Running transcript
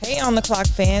Hey, On the Clock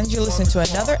fans, you're listening to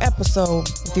another episode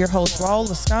with your host, Raul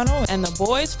Lascano, and the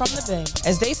boys from the Bay,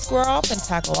 as they square off and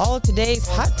tackle all of today's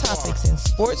hot topics in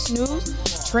sports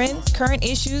news, trends, current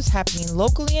issues happening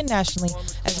locally and nationally,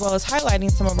 as well as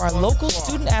highlighting some of our local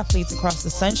student athletes across the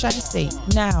Sunshine State.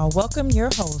 Now, welcome your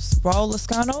hosts, Raul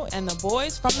Lascano, and the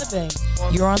boys from the Bay.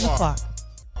 You're on the clock.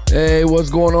 Hey, what's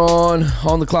going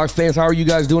on the clock fans? How are you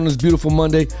guys doing this beautiful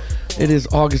Monday? It is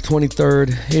August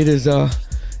 23rd.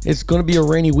 It's going to be a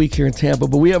rainy week here in Tampa,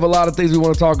 but we have a lot of things we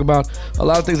want to talk about. A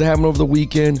lot of things that happened over the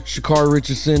weekend. Sha'Carri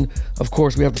Richardson, of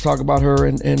course, we have to talk about her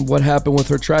and what happened with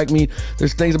her track meet.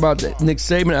 There's things about Nick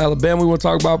Saban, Alabama we want to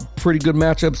talk about. Pretty good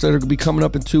matchups that are going to be coming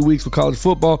up in 2 weeks with college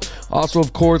football. Also,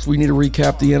 of course, we need to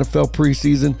recap the NFL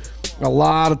preseason. A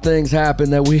lot of things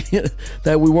happened that we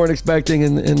weren't expecting,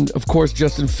 and of course,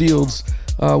 Justin Fields,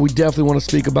 we definitely want to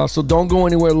speak about. So don't go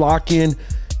anywhere. Lock in.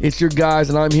 It's your guys,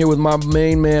 and I'm here with my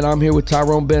main man. I'm here with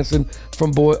Tyrone Benson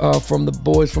from the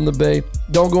boys from the Bay.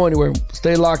 Don't go anywhere.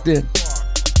 Stay locked in.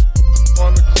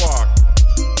 On the clock.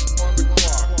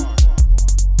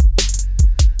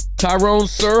 Tyrone,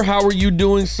 sir, how are you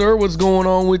doing, sir? What's going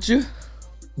on with you?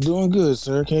 Doing good,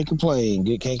 sir. Can't complain.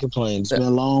 Can't complain. It's been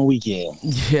a long weekend.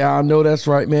 Yeah, I know that's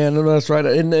right, man. I know that's right.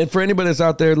 And for anybody that's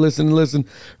out there, listen.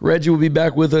 Reggie will be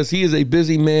back with us. He is a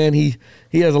busy man. He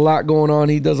has a lot going on.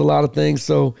 He does a lot of things,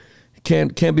 so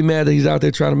can't be mad that he's out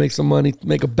there trying to make some money,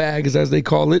 make a bag, as they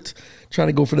call it, trying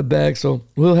to go for the bag. So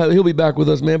he'll be back with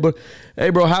us, man. But hey,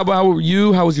 bro, how were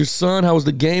you? How was your son? How was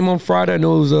the game on Friday? I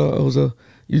know it was a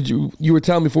you were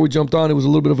telling me before we jumped on, it was a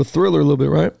little bit of a thriller, a little bit,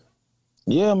 right?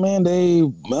 Yeah, man,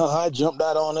 I jumped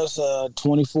out on us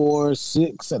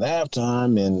 24-6 at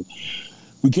halftime, and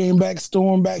we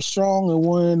stormed back strong and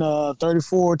won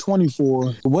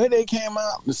 34-24. The way they came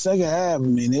out the second half, I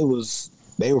mean, they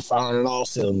were firing at all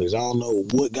cylinders. I don't know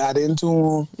what got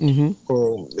into them,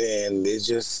 and they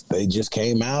just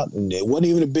came out, and it wasn't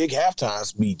even a big halftime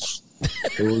speech.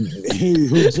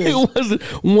 It wasn't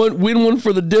one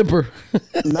for the dipper.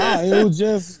 Nah, it was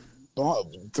just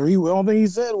three. The only thing he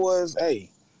said was,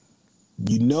 "Hey,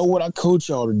 you know what I coach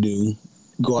y'all to do?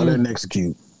 Go out there and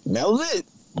execute." And that was it.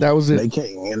 That was it. They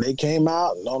came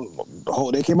out a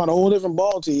whole different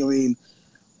ball team. I mean,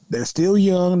 they're still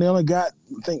young. They only got,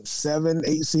 I think, 7,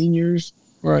 8 seniors.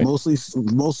 Right. Most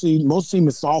team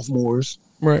is sophomores.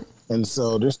 Right. And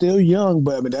so they're still young,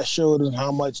 but I mean that showed us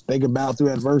how much they could battle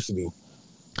through adversity.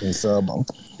 And so,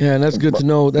 yeah, and that's good to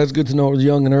know. That's good to know.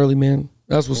 Young and early, man.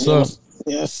 That's what's up.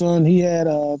 Yeah, son. He had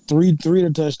three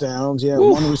touchdowns. He had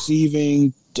one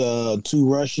receiving, 2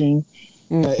 rushing,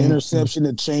 interception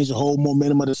that changed the whole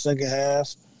momentum of the second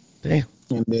half. Damn.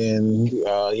 And then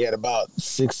he had about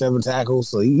 6, 7 tackles.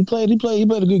 So he played a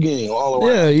good game all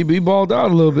around. Yeah, he balled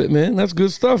out a little bit, man. That's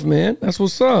good stuff, man. That's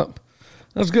what's up.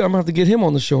 That's good. I'm going to have to get him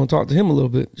on the show and talk to him a little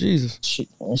bit. Jesus. Shit,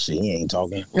 he ain't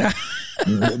talking. He's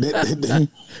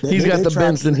got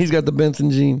the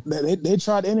Benson gene. They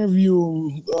tried to interview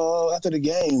him after the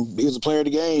game. He was a player of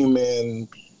the game, and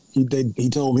he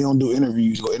told me he don't do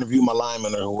interviews. Go interview my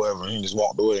lineman or whoever. He just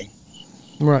walked away.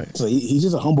 Right. So he's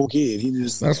just a humble kid.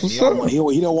 That's what's up.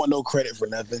 He don't want no credit for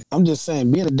nothing. I'm just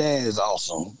saying, being a dad is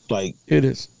awesome. Like, it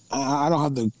is. I don't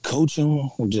have to coach him.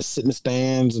 Or just sit in the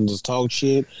stands and just talk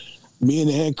shit. Me and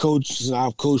the head coach,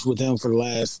 I've coached with him for the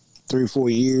last 3 or 4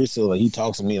 years. So he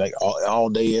talks to me like all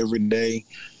day, every day.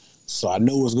 So I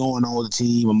know what's going on with the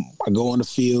team. I go on the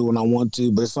field when I want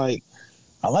to, but it's like,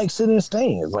 I like sitting in the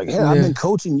stands. Like, hell, I've been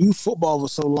coaching youth football for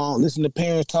so long. Listen to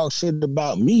parents talk shit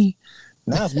about me.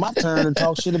 Now it's my turn to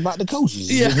talk shit about the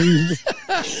coaches. Yeah.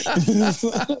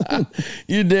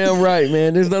 You're damn right,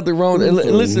 man. There's nothing wrong with it.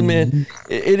 Listen, man,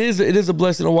 it is a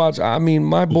blessing to watch. I mean,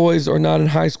 my boys are not in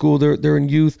high school. They're in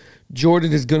youth.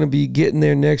 Jordan is going to be getting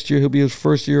there next year. He'll be his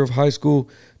first year of high school.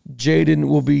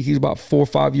 Jaden he's about 4 or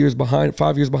 5 years behind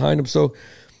him. So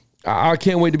I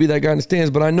can't wait to be that guy in the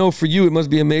stands. But I know for you, it must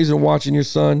be amazing watching your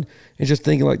son and just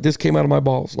thinking like, this came out of my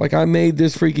balls. Like, I made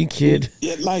this freaking kid.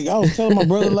 Yeah, like I was telling my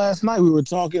brother last night, we were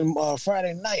talking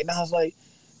Friday night, and I was like,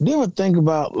 do you ever think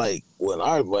about like when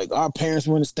our parents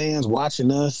were in the stands watching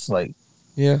us? Like,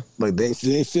 yeah, like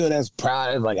they feel as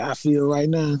proud as like I feel right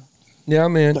now. Yeah,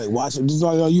 man. Like watching, just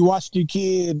like you watched your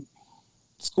kid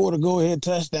score the go-ahead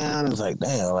touchdown. It's like,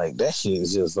 damn, like that shit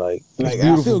is just like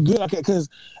I feel good because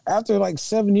after like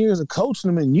 7 years of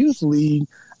coaching him in youth league,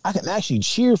 I can actually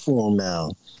cheer for him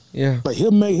now. Yeah, like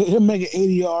he'll make an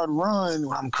 80-yard run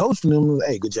when I'm coaching him.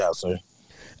 Hey, good job, sir.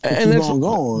 And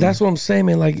that's what I'm saying,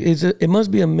 man. Like, it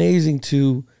must be amazing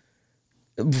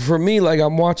for me. Like,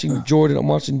 I'm watching Jordan, I'm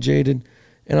watching Jaden,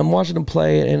 and I'm watching them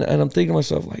play, and I'm thinking to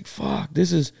myself, like, fuck,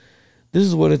 this is this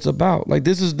is what it's about. Like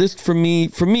this for me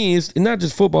is not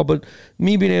just football, but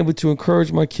me being able to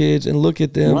encourage my kids and look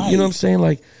at them. Right. You know what I'm saying?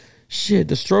 Like, shit,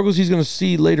 the struggles he's going to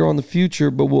see later on in the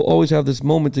future, but we'll always have this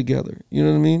moment together. You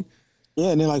know what I mean?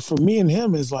 Yeah, and then like for me and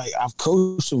him, it's like I've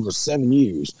coached him for 7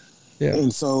 years. Yeah.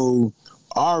 And so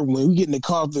when we get in the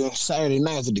car the Saturday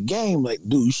night after the game, like,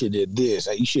 dude, you should have did this.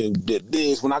 Like, you should have did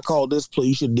this. When I called this play,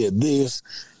 you should have did this.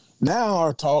 Now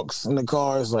our talks in the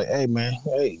car is like, hey man,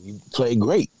 hey, you played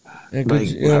great. Yeah, Like,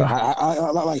 yeah.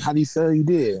 how do you feel you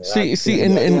did?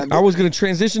 I was going to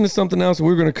transition to something else, and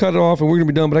we were going to cut it off, and we're going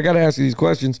to be done. But I got to ask you these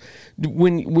questions.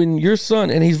 When your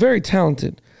son, and he's very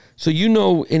talented, so you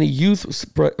know, in a youth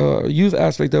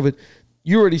aspect of it,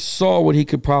 you already saw what he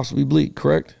could possibly be.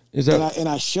 Correct? Is that? And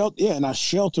I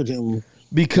sheltered him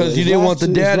because you didn't want the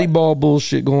daddy ball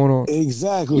bullshit going on.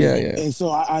 Exactly. Yeah, yeah. And so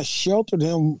I sheltered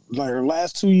him. Like the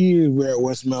last 2 years we were at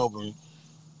West Melbourne,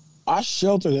 I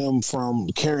sheltered him from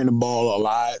carrying the ball a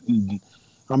lot. And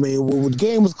I mean, when the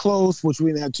game was close, which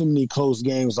we didn't have too many close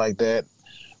games like that,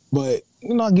 but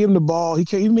I give him the ball.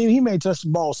 He may touch the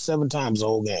ball 7 times the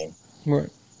whole game. Right.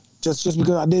 Just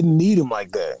because I didn't need him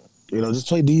like that. Just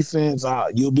play defense.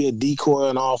 You'll be a decoy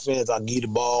on offense. I'll give you the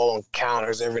ball on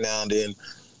counters every now and then.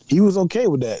 He was okay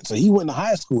with that. So he went to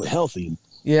high school healthy.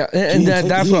 Yeah, and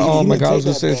that's what, oh my God, I was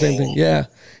going to say the same thing. Yeah,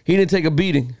 he didn't take a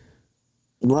beating.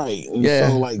 Right. And yeah.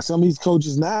 so, like, some of these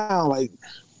coaches now, like,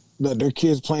 their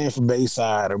kids playing for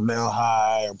Bayside or Mel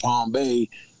High or Palm Bay,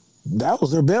 that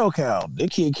was their bell cow. Their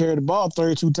kid carried the ball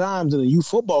 32 times in a youth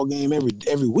football game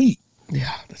every week. Yeah,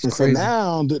 that's and crazy. So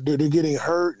now they're getting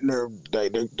hurt, and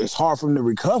it's hard for them to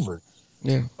recover.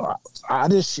 Yeah. I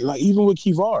just, like, even with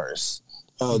Kivaris,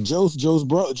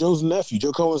 Joe's nephew,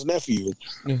 Joe Cohen's nephew,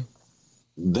 yeah.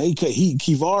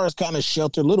 Kivaris kind of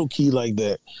sheltered little Key like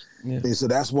that. Yeah. And so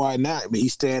that's why now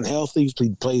he's staying healthy. He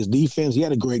plays defense. He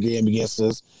had a great game against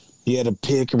us. He had a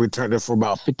pick and returned it for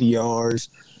about 50 yards.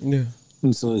 Yeah.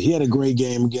 And so he had a great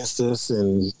game against us.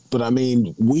 But I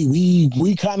mean,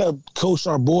 we kind of coached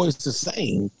our boys the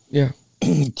same. Yeah.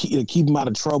 keep them out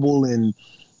of trouble and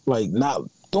like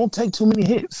don't take too many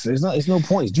hits. It's no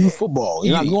point. It's youth football.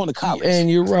 You're not going to college. And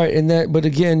you're right. but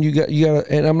again, you got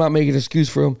and I'm not making an excuse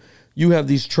for them. You have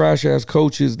these trash ass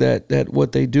coaches that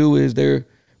what they do is they're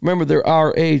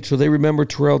our age, so they remember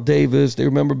Terrell Davis, they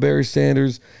remember Barry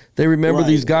Sanders, they remember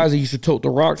these guys that used to tote the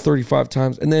rock 35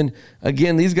 times. And then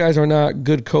again, these guys are not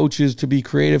good coaches to be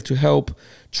creative to help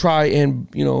try and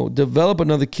develop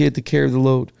another kid to carry the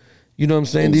load. You know what I'm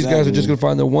saying? Exactly. These guys are just gonna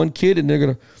find their one kid and they're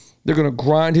gonna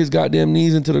grind his goddamn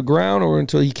knees into the ground or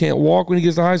until he can't walk when he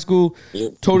gets to high school.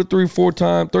 Yep. Tote it 3-4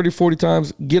 times, 30-40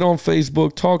 times, get on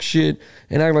Facebook, talk shit,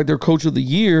 and act like they're coach of the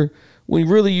year. When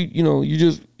really, you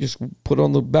just put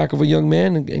on the back of a young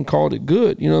man and called it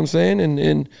good. You know what I'm saying?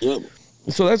 And yep.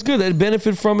 So that's good. They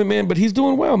benefit from it, man. But he's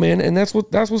doing well, man. And that's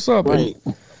what's up. Right.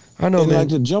 And I know, and man. Like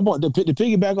to jump on, to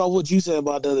piggyback off what you said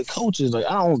about the other coaches. Like,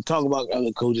 I don't talk about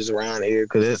other coaches around here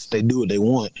because they do what they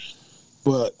want.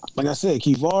 But like I said,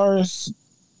 Kivaris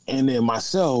and then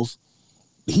myself,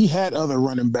 he had other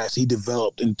running backs he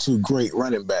developed into great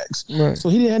running backs. Right. So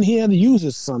he had to use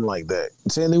his son like that.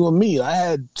 Same thing with me. I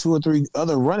had 2 or 3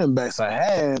 other running backs I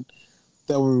had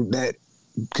that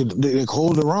could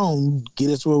hold their own, get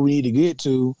us where we need to get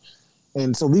to.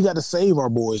 And so we got to save our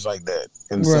boys like that.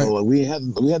 And so like, we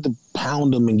had to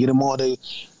pound them and get them all day.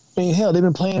 I mean, hell, they've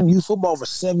been playing youth football for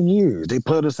 7 years. They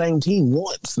play the same team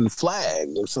once and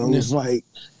flagged. And so it's like,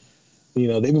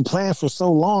 they've been playing for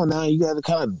so long now, you got to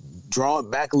kind of draw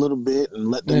it back a little bit and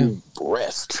let them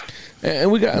rest. And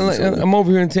we got, I'm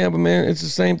over here in Tampa, man. It's the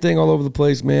same thing all over the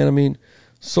place, man. I mean,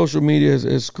 social media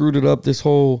has screwed it up. This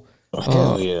whole,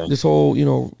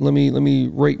 let me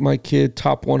rate my kid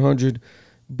top 100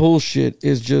 bullshit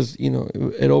is just, it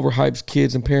overhypes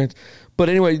kids and parents. But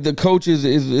anyway, the coaches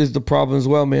is the problem as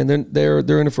well, man. They're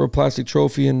in it for a plastic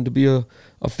trophy and to be a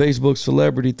Facebook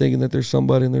celebrity, thinking that they're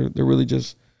somebody, and they're really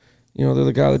just, they're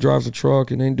the guy that drives a truck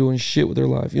and ain't doing shit with their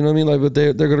life. You know what I mean? Like, but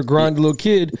they're gonna grind the little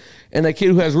kid, and that kid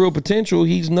who has real potential,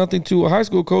 he's nothing to a high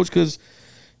school coach because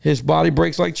his body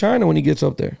breaks like China when he gets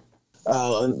up there.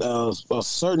 A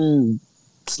certain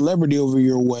celebrity over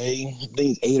your way, I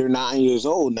think 8 or 9 years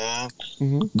old now,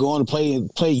 going to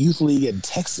play youth league in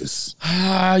Texas.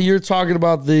 You're talking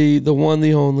about the one,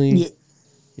 the only.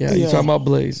 Yeah, you're talking about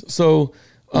Blaze. So,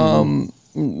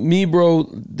 me, bro,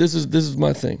 this is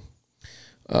my thing.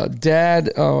 Dad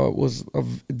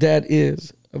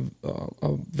is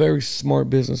a very smart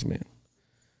businessman.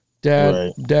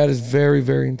 Dad is very,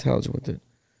 very intelligent with it.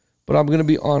 But I'm going to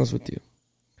be honest with you.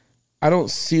 I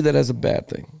don't see that as a bad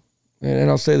thing.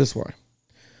 And I'll say this why.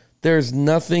 There's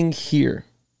nothing here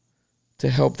to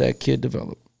help that kid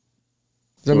develop.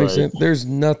 Does that make sense? There's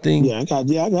nothing. Yeah, I got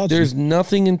you. There's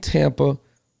nothing in Tampa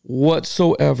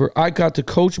whatsoever. I got to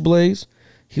coach Blaze.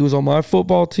 He was on my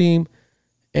football team,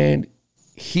 and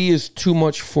he is too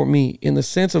much for me in the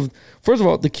sense of, first of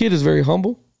all, the kid is very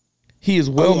humble. He is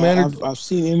well-mannered. I've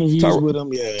seen interviews with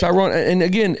him, yeah. Tyrone, and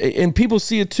again, and people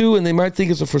see it too, and they might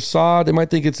think it's a facade. They might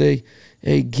think it's a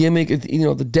gimmick.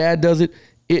 The dad does it.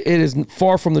 It is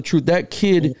far from the truth. That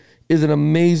kid is an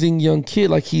amazing young kid.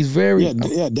 Like, he's very...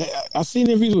 Yeah. I've seen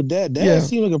interviews with Dad. Dad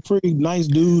seems like a pretty nice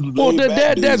dude. Well,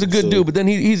 Dad's a good dude, but then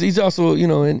he's also,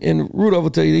 and Rudolph will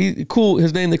tell you, he's cool.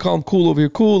 His name, they call him Cool over here.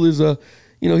 Cool is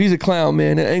he's a clown,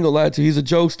 man. I ain't gonna lie to you. He's a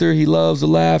jokester. He loves to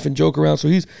laugh and joke around. So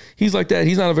he's like that.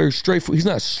 He's not a very straightforward. He's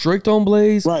not strict on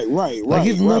Blaze. Right. Like,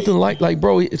 he's nothing like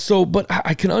bro. So, but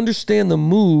I can understand the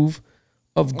move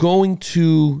of going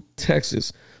to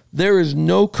Texas. There is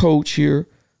no coach here.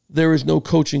 There is no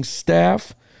coaching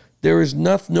staff. There is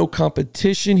no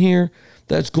competition here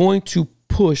that's going to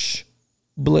push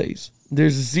Blaze.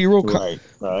 There's zero. Right.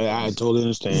 I totally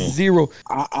understand. Zero.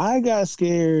 I got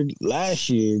scared last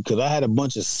year because I had a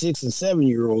bunch of 6 and 7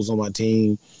 year olds on my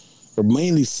team, or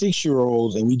mainly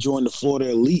 6-year-olds, and we joined the Florida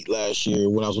Elite last year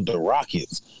when I was with the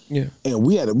Rockets. Yeah. And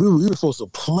we were supposed to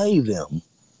play them.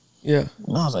 Yeah.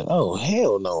 And I was like, oh,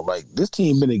 hell no. Like, this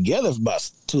team been together for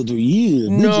about 2 or 3 years.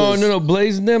 No.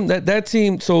 Blaze and them, that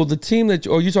team, so the team that,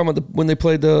 you talking about when they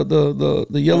played the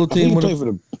yellow team? They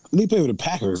played for the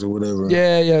Packers or whatever.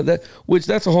 Yeah.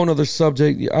 That's a whole nother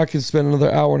subject. I could spend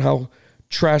another hour on how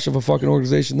trash of a fucking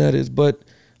organization that is, but,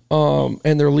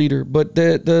 and their leader. But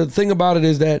the thing about it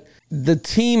is that the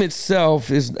team itself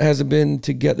hasn't been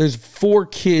together. There's 4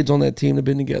 kids on that team that have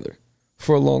been together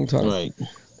for a long time. Right.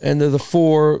 And they're the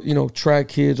 4, track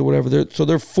kids or whatever.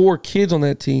 There are 4 kids on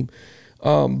that team.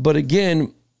 But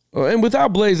again, and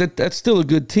without Blaze, that's still a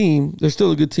good team. They're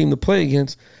still a good team to play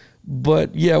against.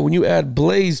 But yeah, when you add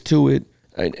Blaze to it,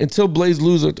 until Blaze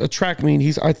loses a track meet,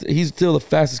 he's still the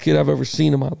fastest kid I've ever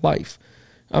seen in my life.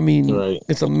 I mean,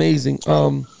 It's amazing.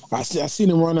 I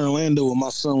seen him run in Orlando when my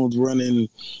son was running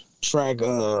track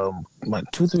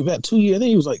about 2 years. I think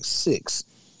he was like 6.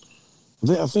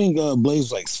 I think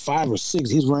Blaze was like 5 or 6.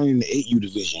 He's running in the 8U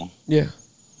division. Yeah.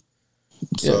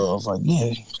 So I was like,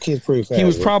 this kid's pretty fast. He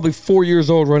was probably 4 years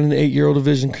old running the 8-year-old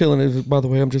division, killing it. By the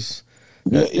way, I'm just...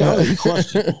 he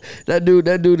crushed it. That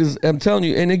dude is, I'm telling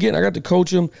you, and again, I got to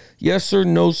coach him. Yes, sir,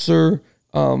 no, sir.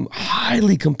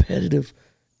 Highly competitive.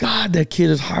 God, that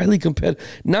kid is highly competitive.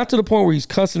 Not to the point where he's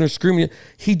cussing or screaming.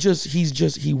 He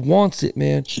wants it,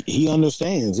 man. He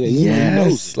understands it. He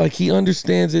knows it. Like, he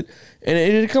understands it. And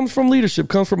it comes from leadership,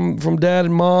 comes from dad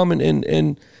and mom,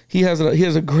 and he has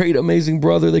a great, amazing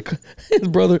brother. His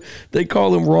brother, they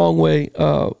call him Wrong Way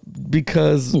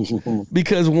because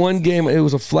one game, it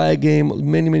was a flag game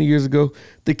many years ago.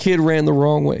 The kid ran the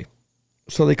wrong way,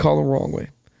 so they call him Wrong Way.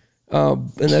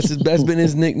 And that's been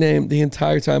his nickname the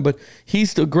entire time. But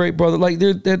he's still a great brother. Like,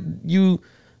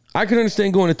 I can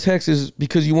understand going to Texas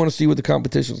because you want to see what the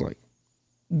competition's like.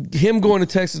 Him going to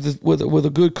Texas with a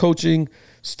good coaching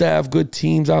staff, good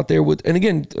teams out there and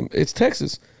again, it's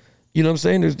Texas. You know what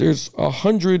I'm saying? There's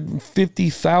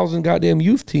 150,000 goddamn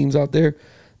youth teams out there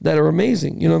that are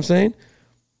amazing. You know what I'm saying?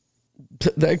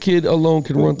 That kid alone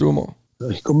can run through them all.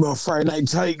 He could be on Friday Night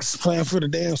Tykes playing for the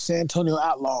damn San Antonio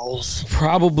Outlaws.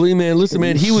 Probably, man. Listen,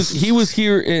 man, he was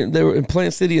here they were in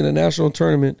Plant City in a national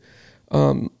tournament,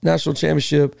 national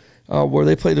championship, where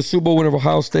they played the Super Bowl winner of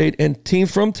Ohio State and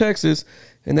teams from Texas,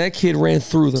 and that kid ran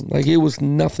through them like it was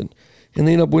nothing, and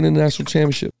they ended up winning the national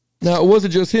championship. Now, it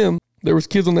wasn't just him. There was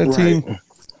kids on that team.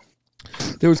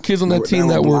 There was kids on that team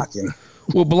that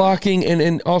were blocking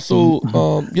and also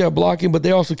blocking, but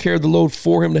they also carried the load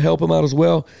for him to help him out as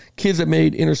well. Kids that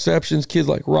made interceptions, kids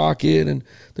like Rocket, and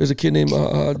there's a kid named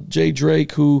Jay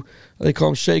Drake who they call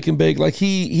him Shake and Bake. Like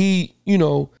he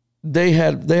they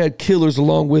had killers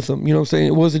along with him. You know what I'm saying?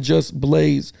 It wasn't just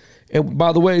Blaze. And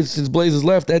by the way, since Blaze has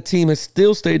left, that team has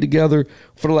still stayed together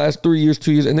for the last 3 years,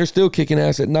 2 years, and they're still kicking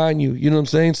ass at 9U. You know what I'm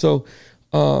saying? So,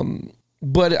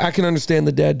 but I can understand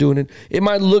the dad doing it. It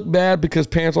might look bad because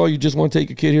parents, you just want to take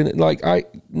your kid here. Like,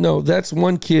 that's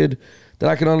one kid that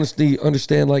I can honestly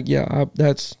understand. Like,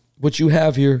 that's what you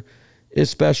have here is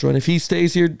special. And if he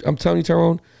stays here, I'm telling you,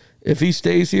 Tyrone, if he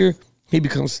stays here, he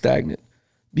becomes stagnant.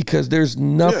 Because there's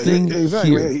nothing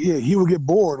here. Yeah, he will get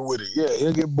bored with it. Yeah,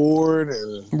 he'll get bored.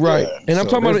 Right. And I'm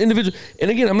talking about an individual.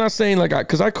 And again, I'm not saying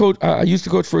because I used to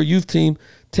coach for a youth team,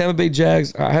 Tampa Bay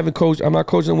Jags. I'm not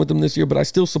coaching them with them this year, but I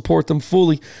still support them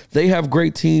fully. They have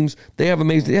great teams. They have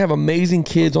amazing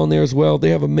kids on there as well.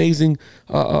 They have amazing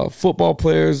football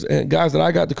players and guys that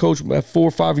I got to coach at 4 or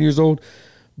 5 years old.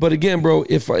 But again, bro,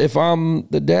 if I'm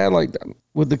the dad, like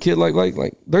with the kid,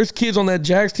 like there's kids on that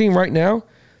Jags team right now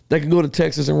that can go to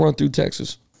Texas and run through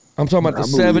Texas. I'm talking about the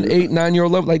 7, 8,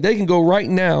 9-year-old level. Like they can go right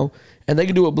now and they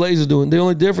can do what Blaze is doing. The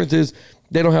only difference is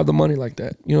they don't have the money like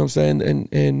that. You know what I'm saying?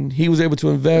 And he was able to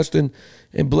invest in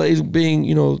Blaze being,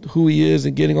 you know, who he is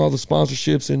and getting all the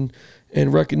sponsorships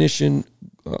and recognition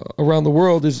around the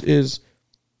world has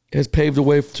paved the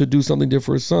way to do something different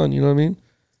for his son. You know what I mean?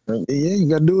 Yeah, you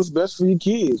gotta do what's best for your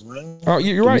kids, man. Oh,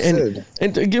 you're right. And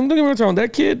again, don't get me wrong.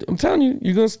 That kid, I'm telling you,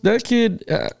 that kid,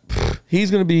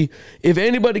 he's gonna be. If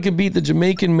anybody can beat the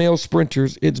Jamaican male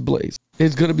sprinters, it's Blaze.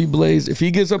 It's gonna be Blaze. If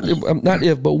he gets up, not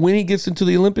if, but when he gets into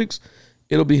the Olympics,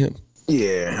 it'll be him.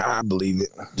 Yeah, I believe it.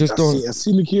 I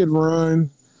seen the kid run.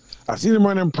 I seen him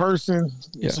run in person.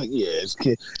 It's like, yeah, it's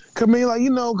kid. Cause I mean, like, you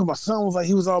know, cause my son was like,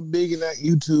 he was all big in that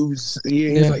YouTube. Yeah,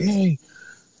 he was like, hey,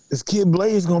 this kid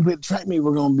Blaze gonna be at the track meet.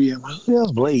 We're gonna be. I'm like, who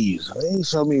else Blaze? He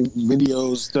showed me videos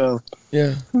and stuff.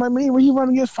 Yeah. I'm like, man, where you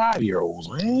running against 5-year-olds,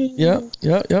 man? Yeah.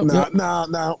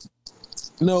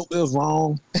 No, it was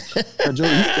wrong.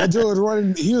 That Joe was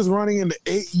running. He was running in the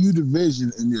 8U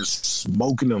division and just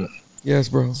smoking them. Yes,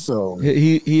 bro. So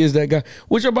he is that guy.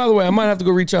 Which, by the way, I might have to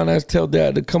go reach out and tell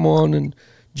Dad to come on and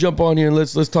jump on here and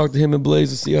let's talk to him and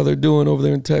Blaze and see how they're doing over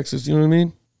there in Texas. You know what I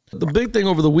mean? The big thing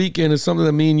over the weekend is something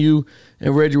that me and you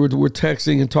and Reggie were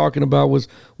texting and talking about was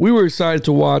we were excited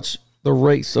to watch the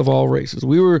race of all races.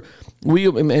 We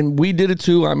did it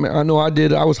too. I know I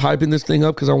did. I was hyping this thing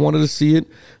up because I wanted to see it.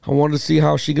 I wanted to see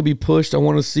how she could be pushed. I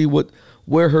wanted to see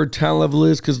where her talent level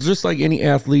is, because just like any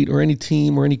athlete or any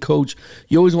team or any coach,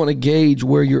 you always want to gauge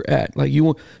where you're at. Like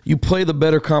you play the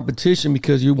better competition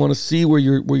because you want to see where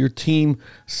your team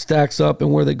stacks up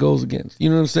and where that goes against. You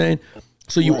know what I'm saying?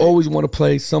 So you always want to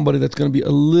play somebody that's going to be a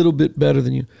little bit better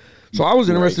than you. So I was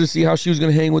interested to see how she was going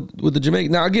to hang with the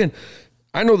Jamaican. Now, again,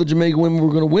 I know the Jamaican women were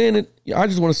going to win it. I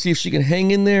just want to see if she can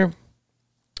hang in there,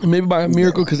 maybe by a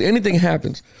miracle, because anything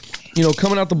happens. You know,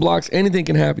 coming out the blocks, anything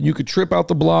can happen. You could trip out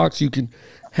the blocks. You can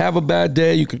have a bad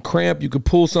day. You could cramp. You could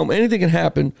pull something. Anything can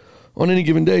happen on any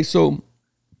given day. So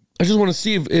I just want to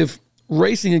see if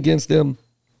racing against them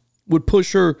would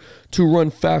push her to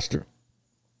run faster.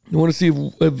 I want to see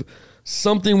if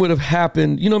something would have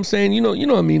happened. You know what I'm saying? You know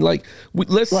what I mean? Like,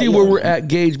 let's see where we're at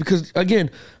gauge. Because, again,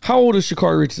 how old is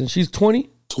Sha'Carri Richardson? She's 20?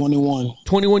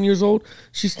 21 years old.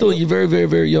 She's still a very, very,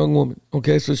 very young woman.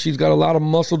 Okay, so she's got a lot of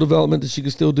muscle development that she can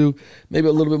still do. Maybe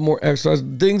a little bit more exercise,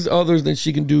 things others than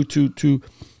she can do to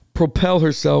propel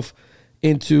herself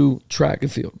into track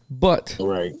and field. But,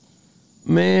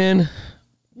 man,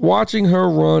 watching her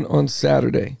run on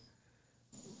Saturday,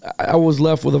 I was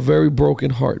left with a very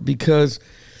broken heart because,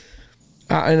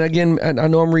 and again, I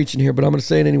know I'm reaching here, but I'm going to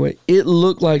say it anyway. It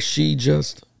looked like she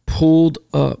just pulled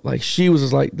up. Like she was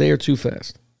just like, they are too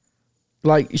fast.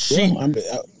 Like she, not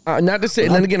to say,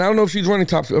 and then again, I don't know if she's running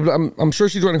top speed. I'm sure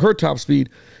she's running her top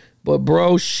speed, but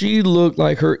bro, she looked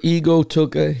like her ego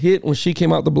took a hit when she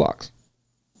came out the blocks.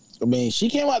 I mean, she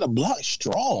came out the block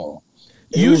strong.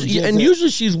 Usually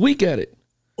she's weak at it.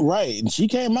 Right, and she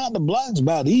came out the blocks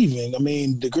about even. I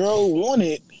mean, the girl won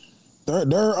it.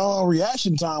 Their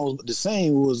reaction time was the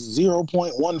same. It was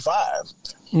 0.15.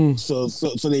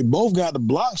 So they both got the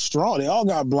block strong. They all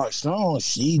got block strong.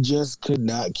 She just could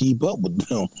not keep up with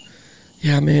them.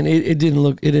 Yeah, man, it didn't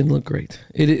look great.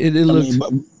 It looked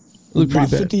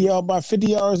pretty bad. By 50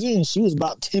 yards in, she was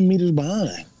about 10 meters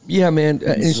behind. Yeah, man.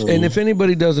 And if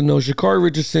anybody doesn't know, Sha'Carri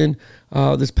Richardson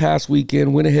this past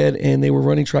weekend went ahead and they were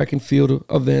running track and field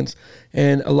events.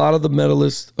 And a lot of the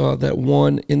medalists that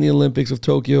won in the Olympics of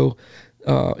Tokyo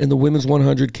in the women's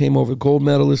 100 came over. Gold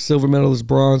medalists, silver medalists,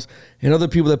 bronze, and other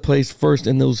people that placed first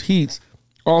in those heats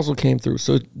also came through.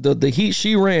 So the heat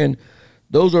she ran,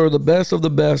 those are the best of the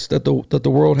best that the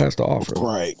world has to offer.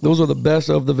 Right. Those are the best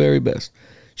of the very best.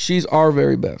 She's our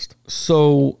very best.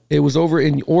 So it was over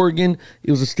in Oregon.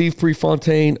 It was a Steve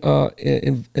Prefontaine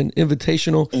an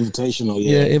invitational. Invitational,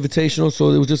 yeah. Yeah, invitational. So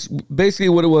it was just basically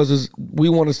what it was is we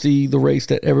want to see the race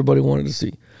that everybody wanted to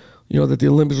see. You know, that the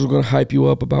Olympics was going to hype you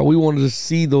up about. We wanted to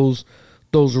see those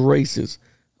races.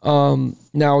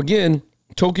 Now, again,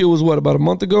 Tokyo was what, about a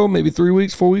month ago? Maybe 4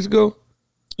 weeks ago?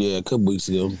 Yeah, a couple weeks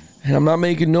ago. And I'm not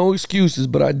making no excuses,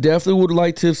 but I definitely would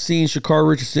like to have seen Sha'Carri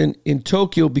Richardson in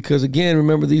Tokyo because, again,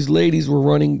 remember, these ladies were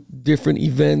running different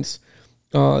events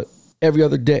every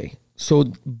other day. So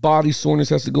body soreness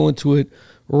has to go into it,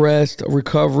 rest,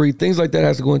 recovery, things like that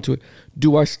has to go into it.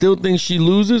 Do I still think she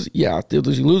loses? Yeah, I still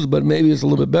think she loses, but maybe it's a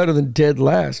little bit better than dead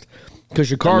last because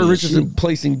Sha'Carri Richardson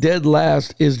placing dead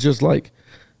last is just like,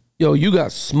 yo, you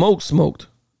got smoked.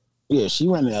 Yeah, she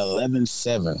ran at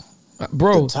 11.7.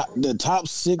 bro. The top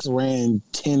 6 ran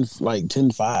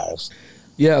 10.5s.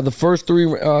 Yeah, the first 3,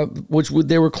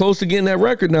 they were close to getting that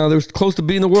record. Now they're close to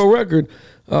beating the world record.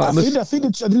 I think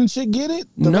didn't chick get it?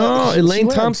 No, Elaine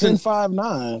Thompson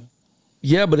 10.59.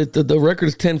 Yeah, but the record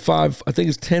is 10.5. I think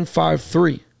it's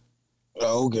 10.53.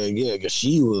 Oh, okay, yeah, because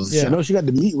she was. Yeah. I know she got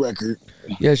the meet record.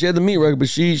 Yeah, she had the meet record, but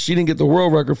she didn't get the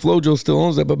world record. FloJo still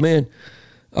owns that, but man,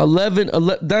 11.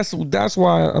 That's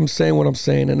why I'm saying what I'm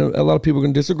saying, and a lot of people are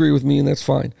gonna disagree with me, and that's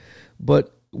fine.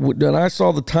 But when I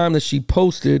saw the time that she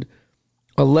posted,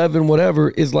 11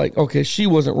 whatever, is like, okay, she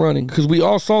wasn't running because we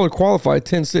all saw her qualify at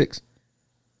 10.6.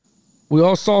 We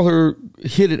all saw her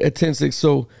hit it at 10.6.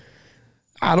 So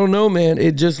I don't know, man.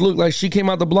 It just looked like she came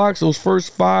out the blocks those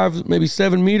first 5, maybe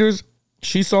 7 meters.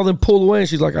 She saw them pull away, and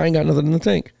she's like, I ain't got nothing in the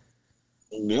tank.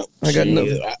 Yep, I got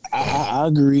nothing. I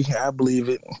agree. I believe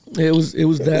it. It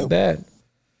was that bad.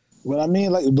 But I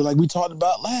mean, like we talked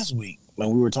about last week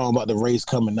when we were talking about the race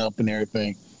coming up and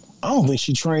everything. I don't think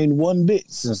she trained one bit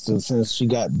since she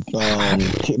got kicked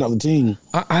off the team.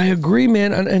 I agree,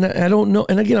 man, and I don't know.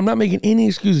 And again, I'm not making any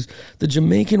excuses. The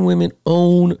Jamaican women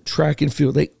own track and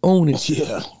field. They own it.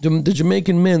 Yeah. The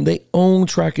Jamaican men, they own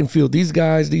track and field. These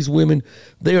guys, these women,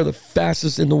 they are the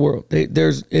fastest in the world.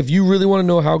 If you really want to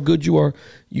know how good you are,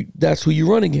 that's who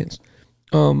you run against.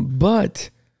 But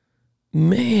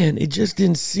man, it just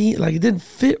didn't seem like it didn't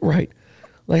fit right.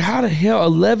 Like how the hell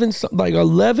 11? Like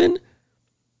 11?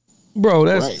 Bro,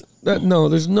 no,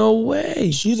 there's no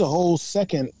way. She's a whole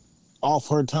second off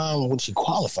her time when she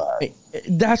qualified.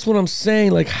 That's what I'm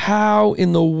saying. Like, how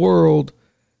in the world?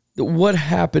 What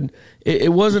happened?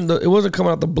 It wasn't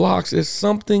coming out the blocks. It's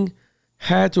something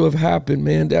had to have happened,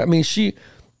 man. I mean,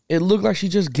 it looked like she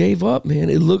just gave up, man.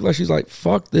 It looked like she's like,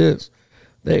 fuck this.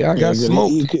 I got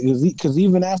smoked. Because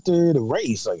even after the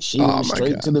race, like she went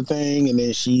straight to the thing, and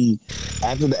then she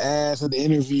after the ass at the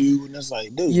interview, and it's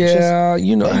like, dude,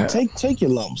 take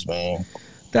your lumps, man.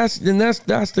 That's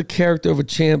the character of a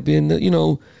champion. You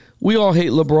know, we all hate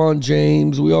LeBron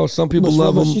James. Some people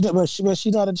love him. But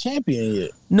she's not a champion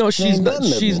yet. No, she's not.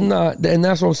 She's not, and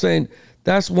that's what I'm saying.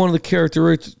 That's one of the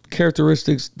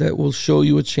characteristics that will show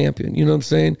you a champion. You know what I'm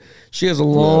saying? She has a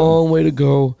long way to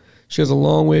go. She has a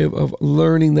long way of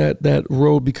learning that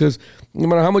road, because no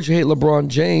matter how much you hate LeBron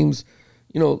James,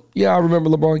 you know, I remember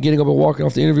LeBron getting up and walking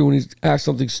off the interview when he's asked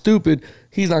something stupid.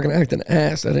 He's not going to act an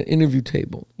ass at an interview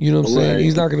table. You know what I'm saying?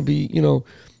 He's not going to be,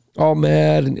 all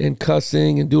mad and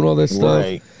cussing and doing all that stuff.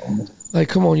 Right. Like,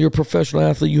 come on, you're a professional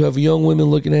athlete. You have young women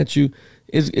looking at you.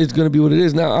 It's going to be what it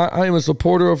is. Now, I am a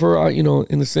supporter of her,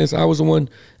 in the sense I was the one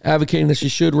advocating that she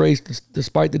should race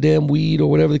despite the damn weed or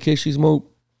whatever the case she smoked.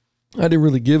 I didn't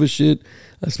really give a shit,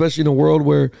 especially in a world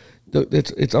where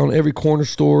it's on every corner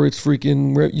store. It's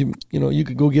freaking, you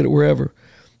could go get it wherever.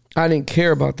 I didn't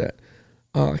care about that.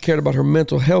 I cared about her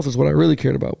mental health is what I really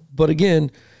cared about. But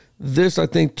again, this I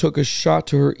think took a shot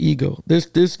to her ego.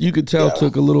 This you could tell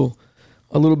took a little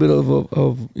bit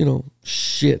of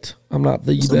shit. I'm not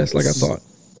the best like I thought.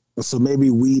 So maybe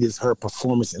weed is her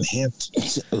performance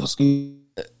enhancer. Excuse.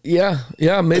 Yeah,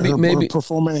 maybe her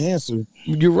performance enhancer.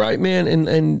 You're right, man.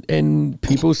 And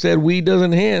people said weed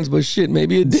doesn't enhance, but shit,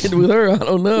 maybe it did with her. I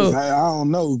don't know. I don't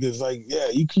know, because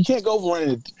you can't go for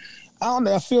it. I don't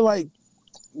know. I feel like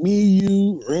me,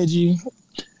 you, Reggie,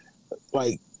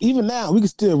 like even now we can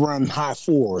still run high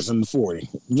 4s in the 40.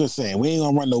 I'm just saying we ain't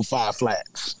gonna run no 5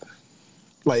 flats.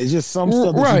 Like it's just some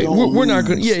stuff. That we're not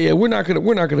gonna. Yeah. We're not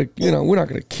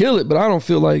gonna kill it. But I don't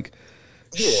feel like.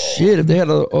 Shit, if they had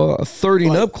a 30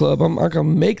 and up club, I'm not gonna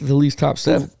make the least top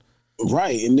 7.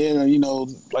 Right, and then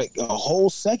like a whole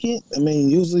second. I mean,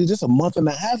 usually just a month and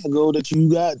a half ago that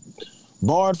you got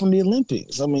barred from the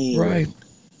Olympics. I mean, right,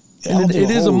 and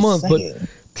it is a month, but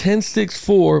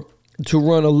 10.64 to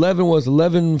run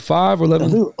 11.5 or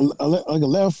 11 like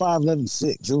 11.5,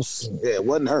 11.6. It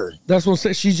wasn't her. That's what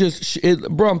I'm saying.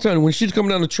 Bro, I'm telling you, when she's coming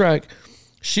down the track,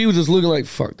 she was just looking like,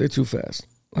 fuck, they're too fast.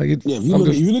 Like if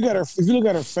you look at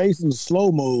her face in the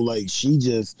slow mo, like she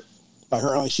just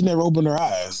she never opened her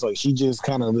eyes. Like she just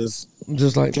kind of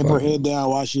just like kept her head down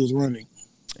while she was running.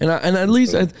 And at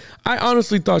least I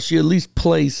honestly thought she at least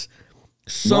placed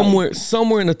somewhere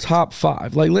in the top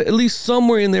 5, like at least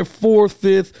somewhere in there, 4th,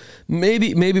 5th,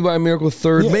 maybe by a miracle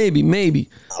 3rd, maybe.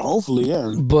 Hopefully,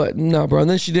 yeah. But no, bro. And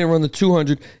then she didn't run the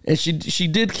 200, and she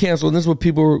did cancel. And this is what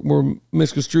people were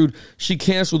misconstrued. She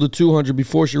canceled the 200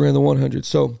 before she ran the 100,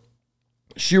 so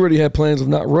she already had plans of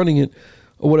not running it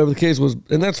or whatever the case was,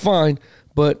 and that's fine.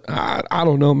 But I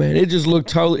don't know, man. It just looked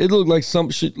totally. It looked like some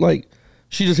shit. Like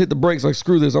she just hit the brakes. Like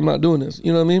screw this. I'm not doing this.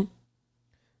 You know what I mean?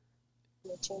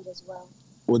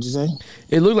 Well, What'd you say?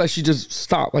 It looked like she just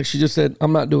stopped. Like she just said,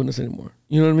 "I'm not doing this anymore."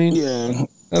 You know what I mean? Yeah.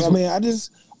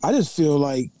 I just feel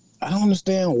like I don't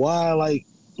understand why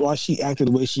she acted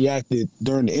the way she acted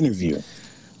during the interview.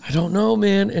 I don't know,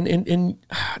 man. And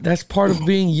that's part of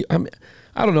being.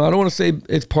 I don't know. I don't want to say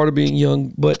it's part of being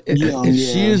young, but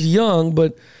she is young,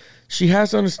 but she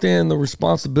has to understand the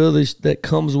responsibility that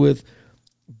comes with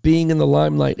being in the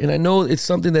limelight. And I know it's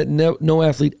something that no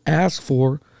athlete asks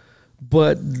for,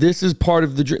 but this is part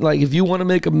of the dream. Like, if you want to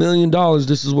make $1 million,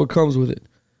 this is what comes with it.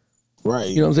 Right.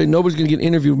 You know what I'm saying? Nobody's going to get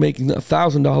interviewed making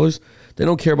 $1,000. They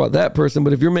don't care about that person.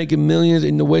 But if you're making millions,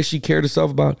 and the way she cared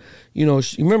herself about, I'm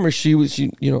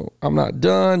not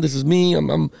done. This is me.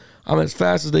 I'm as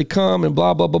fast as they come, and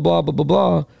blah, blah, blah, blah, blah, blah,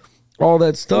 blah. All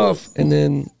that stuff. And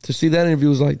then to see that interview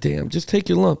was like, damn, just take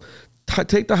your lump.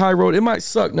 Take the high road. It might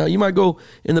suck. Now, you might go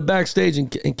in the backstage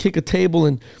and kick a table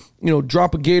and,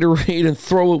 drop a Gatorade and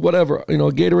throw it, whatever, a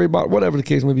Gatorade bottle, whatever the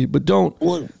case may be. But don't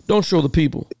show the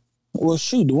people. Well,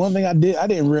 shoot, the one thing I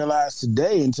didn't realize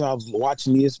today until I was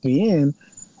watching ESPN,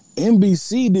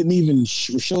 NBC didn't even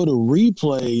show the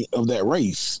replay of that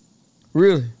race.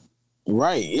 Really?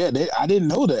 Right, yeah, I didn't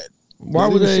know that. Why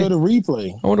would they show the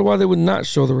replay? I wonder why they would not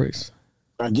show the race.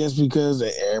 I guess because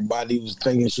everybody was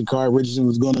thinking Sha'Carri Richardson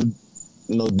was going to,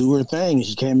 do her thing, and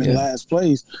she came in last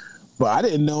place. But I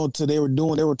didn't know until they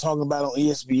were talking about it on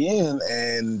ESPN,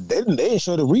 and they didn't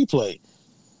show the replay.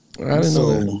 I didn't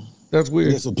know that. That's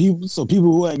weird. Yeah, so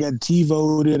people who had got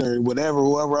T-voted or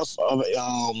whoever else,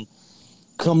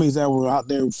 companies that were out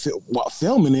there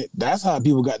filming it, that's how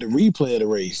people got the replay of the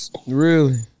race.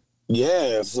 Really?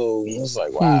 Yeah, so it's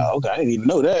like, wow, okay, I didn't even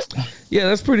know that. Yeah,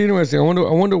 that's pretty interesting. I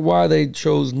wonder why they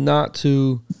chose not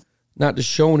to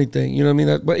show anything. You know what I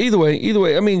mean? But either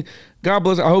way, I mean, God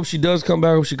bless her. I hope she does come back.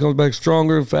 I hope she comes back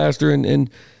stronger and faster. And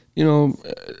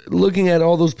looking at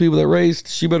all those people that raced,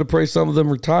 she better pray some of them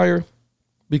retire.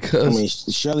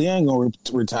 Because Shelly ain't gonna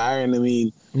retire, and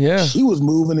she was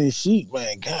moving,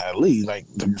 and golly, like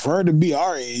for her to be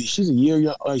our age, she's a year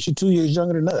young, she's 2 years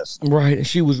younger than us, right? And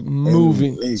she was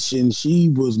moving, and she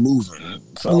was moving.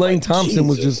 So Lane Thompson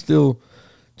was just still,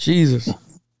 Jesus.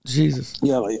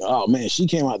 Yeah, like, oh man, she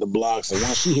came out the blocks, and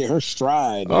once she hit her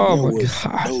stride, there was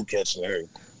no catching her.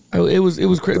 It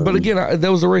was crazy, but again, that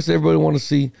was a race that everybody wanted to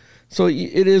see. So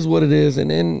it is what it is,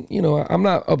 and I'm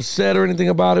not upset or anything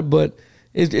about it, but.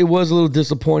 It was a little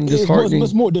disappointing, disheartening. It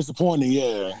was more disappointing,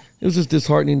 yeah. It was just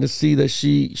disheartening to see that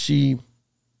she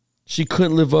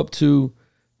couldn't live up to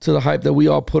the hype that we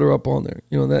all put her up on there.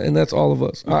 And that's all of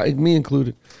us, me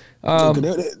included.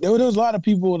 There was a lot of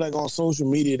people like on social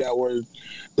media that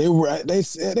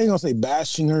they gonna say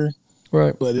bashing her,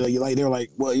 right? But they were like,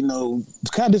 well,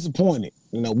 it's kind of disappointed.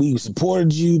 We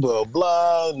supported you, blah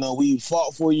blah. We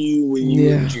fought for you when you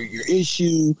had your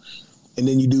issue, and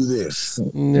then you do this,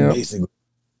 basically.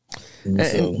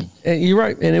 And you're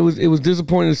right, and it was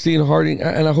disappointing to see in Harding,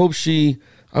 and I hope she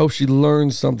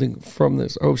learns something from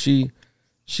this. I hope she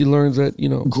learns that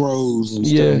grows and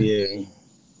stuff. Yeah,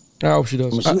 I hope she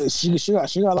does.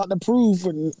 She got a lot to prove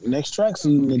for the next track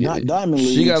season, not Diamond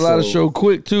League. She got a lot to show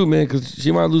quick too, man, because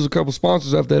she might lose a couple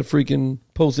sponsors after that freaking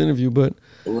post interview. But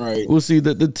we'll see.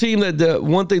 The team the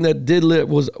one thing that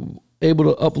was able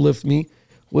to uplift me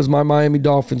was my Miami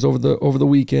Dolphins over the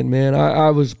weekend, man. I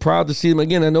was proud to see them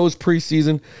again. I know it's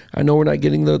preseason. I know we're not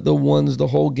getting the ones the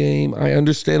whole game. I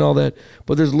understand all that,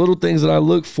 but there's little things that I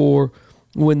look for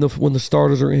when the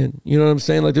starters are in. You know what I'm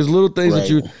saying? Like there's little things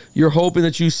that you're hoping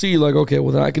that you see. Like, okay,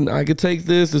 well I can take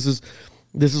this. This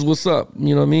is what's up.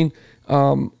 You know what I mean?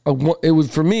 It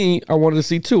was for me. I wanted to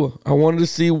see Tua. I wanted to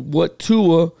see what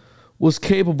Tua was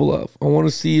capable of. I want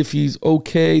to see if he's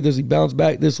okay. Does he bounce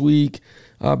back this week?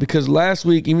 Because last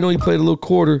week, even though he played a little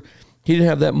quarter, he didn't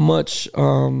have that much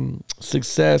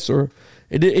success, or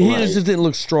he just didn't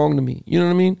look strong to me. You know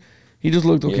what I mean? He just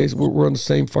looked, okay, so we're on the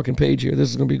same fucking page here. This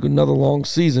is going to be another long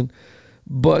season.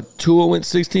 But Tua went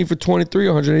 16 for 23,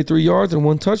 183 yards, and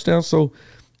 1 touchdown. So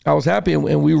I was happy,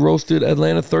 and we roasted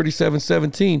Atlanta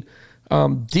 37-17.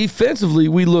 Defensively,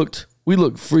 we looked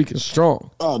freaking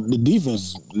strong. Oh, the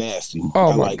defense is nasty.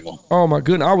 Oh, my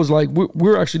goodness. I was like,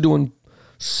 we're actually doing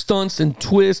stunts and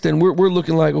twists, and we're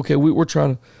looking like, okay, we're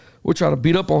trying to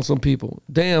beat up on some people.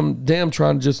 Damn,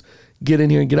 trying to just get in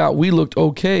here and get out. We looked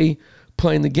okay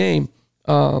playing the game.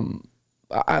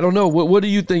 I don't know. What do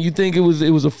you think? You think it was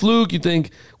a fluke? You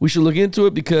think we should look into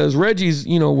it? Because Reggie's,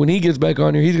 when he gets back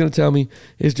on here, he's going to tell me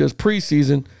it's just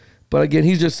preseason. But again,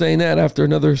 he's just saying that after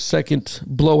another second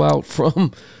blowout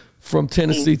from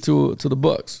Tennessee to the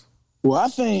Bucks. Well, I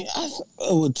think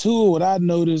with Tua, what I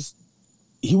noticed,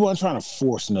 he wasn't trying to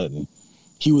force nothing.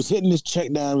 He was hitting his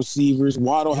check down receivers.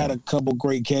 Waddle had a couple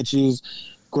great catches.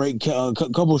 great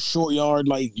couple short yard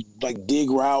like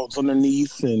dig routes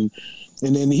underneath, and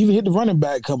then he even hit the running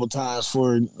back a couple times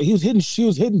he was hitting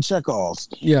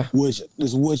checkoffs. Yeah, which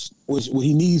what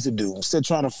he needs to do instead of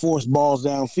trying to force balls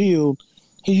downfield.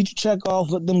 He hit your checkoff,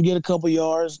 let them get a couple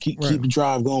yards, keep the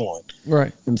drive going.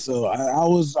 Right. And so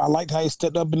I liked how he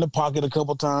stepped up in the pocket a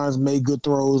couple times, made good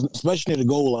throws, especially at the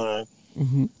goal line.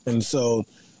 Mm-hmm. And so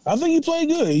I think he played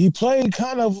good. He played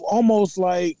kind of almost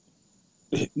like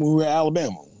when we were at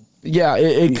Alabama. Yeah,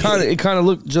 it kind of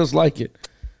looked just like it.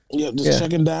 Yeah,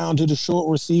 checking down to the short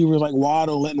receiver like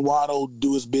Waddle, letting Waddle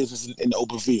do his business in the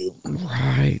open field.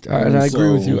 Right, and I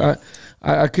agree with you.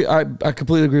 I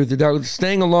completely agree with you. Now,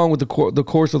 staying along with the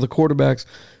course of the quarterbacks,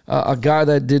 a guy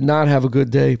that did not have a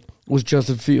good day was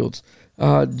Justin Fields.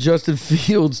 Justin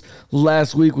Fields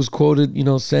last week was quoted,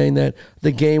 saying that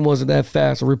the game wasn't that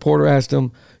fast. A reporter asked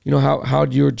him, how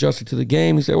do you adjust to the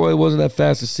game? He said, well, it wasn't that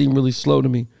fast. It seemed really slow to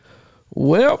me.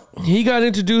 Well, he got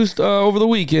introduced over the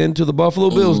weekend to the Buffalo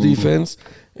Bills defense,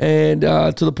 and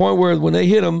to the point where when they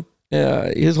hit him,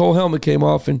 his whole helmet came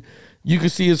off, and you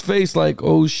could see his face like,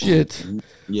 oh, shit.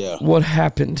 Yeah. What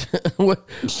happened?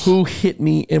 Who hit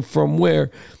me and from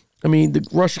where? I mean, the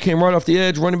rusher came right off the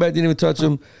edge. Running back didn't even touch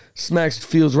him. Smacks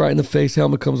Fields right in the face.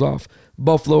 Helmet comes off.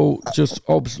 Buffalo just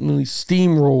ultimately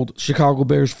steamrolled Chicago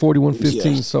Bears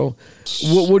 41-15. Yeah. So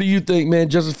what do you think, man?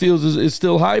 Justin Fields is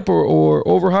still hype or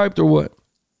overhyped or what?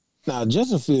 Nah,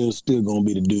 Justin Fields still gonna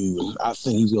be the dude. I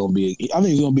think he's gonna be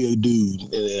a dude in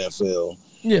the NFL.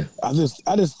 Yeah.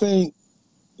 I just think,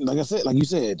 like you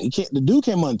said, the dude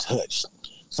came untouched.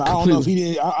 So I don't know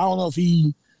if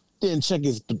he didn't check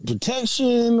his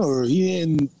protection or he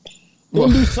didn't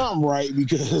do something right,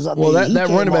 because that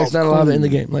running back's not allowed to end the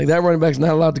game. Like, that running back's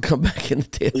not allowed to come back in the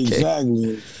damn game.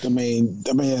 Exactly.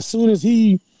 I mean, as soon as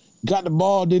he got the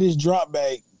ball, did his drop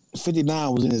back,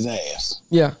 59 was in his ass.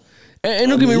 Yeah. And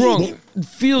don't get me wrong,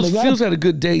 Fields had a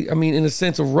good day, I mean, in the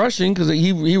sense of rushing, because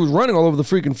he was running all over the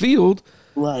freaking field.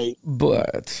 Right.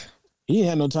 But he didn't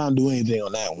have no time to do anything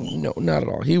on that one. No, not at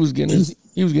all. He was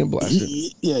getting blasted.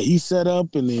 He set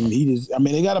up, and then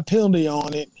they got a penalty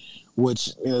on it,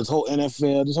 which this whole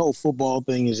NFL, this whole football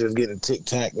thing is just getting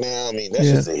tic-tac now. I mean, that's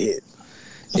just a hit.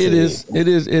 It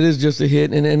is just a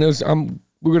hit, and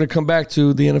we're going to come back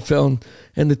to the NFL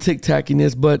and the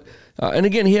tic-tackiness, but and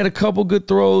again, he had a couple good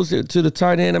throws to the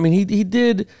tight end. I mean, he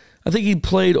did. I think he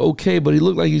played okay, but he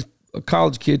looked like he's a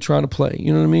college kid trying to play.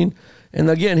 You know what I mean? And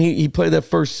again, he played that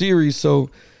first series,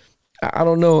 so I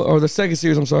don't know, or the second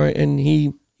series, I'm sorry, and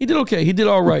he did okay. He did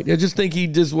all right. I just think he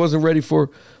just wasn't ready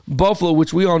for Buffalo,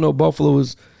 which we all know Buffalo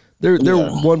is. They're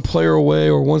one player away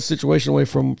or one situation away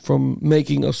from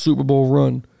making a Super Bowl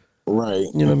run. Right.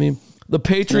 You know what I mean? The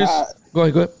Patriots. Go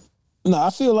ahead. No, I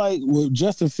feel like with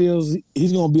Justin Fields,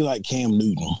 he's gonna be like Cam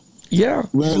Newton. Yeah.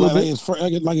 Like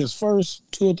his first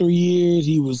 2 or 3 years,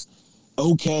 he was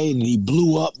okay, and he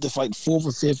blew up this like 4th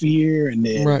or 5th year, and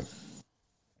then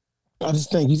I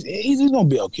just think he's gonna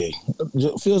be okay.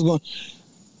 Fields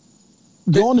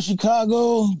going to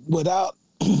Chicago without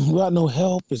no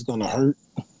help is gonna hurt.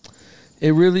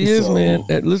 It really is, man.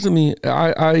 Listen to me.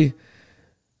 I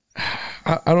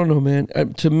don't know, man.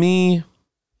 To me,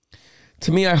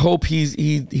 I hope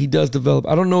he does develop.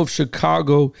 I don't know if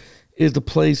Chicago is the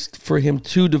place for him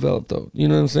to develop, though. You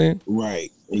know what I'm saying? Right.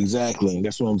 Exactly.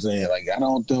 That's what I'm saying. Like, I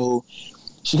don't know.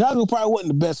 Chicago probably wasn't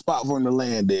the best spot for him to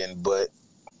land in, but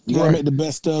you gotta make the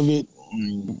best of it.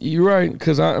 You're right,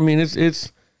 because I mean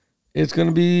it's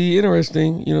gonna be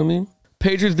interesting. You know what I mean?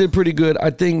 Patriots did pretty good. I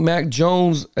think Mac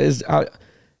Jones is.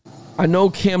 I know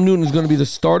Cam Newton is going to be the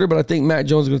starter, but I think Mac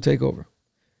Jones is going to take over.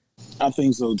 I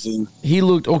think so too. He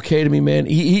looked okay to me, man.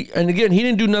 And again, he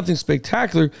didn't do nothing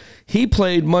spectacular. He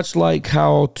played much like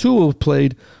how Tua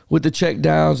played with the check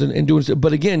downs and doing stuff.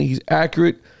 But again, he's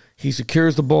accurate. He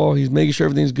secures the ball. He's making sure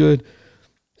everything's good.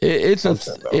 It's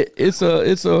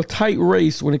a tight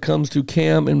race when it comes to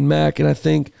Cam and Mac, and I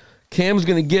think Cam's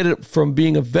going to get it from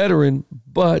being a veteran.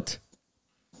 But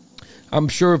I'm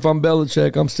sure if I'm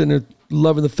Belichick, I'm sitting there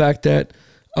loving the fact that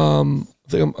I'm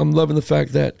loving the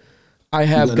fact that I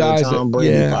have guys little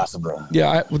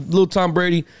Tom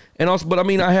Brady, and also, but I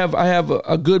mean, I have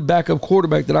a good backup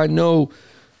quarterback that I know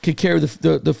can carry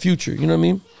the future. You know what I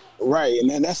mean? Right, and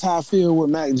then that's how I feel with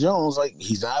Mac Jones. Like,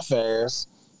 he's not fast,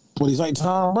 but he's like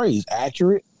Tom Brady. He's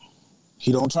accurate.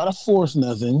 He don't try to force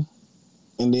nothing,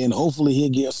 and then hopefully he'll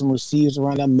get some receivers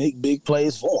around that make big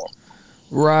plays for him.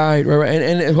 Right.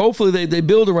 And hopefully they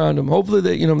build around him. Hopefully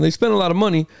they spend a lot of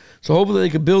money, so hopefully they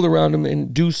could build around him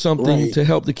and do something to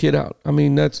help the kid out. I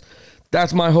mean, that's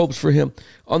my hopes for him.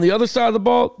 On the other side of the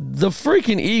ball, the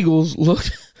freaking Eagles looked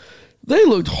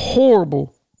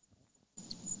horrible.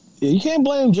 Yeah, you can't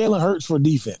blame Jalen Hurts for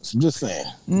defense. I'm just saying.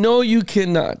 No, you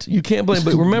cannot. You can't blame.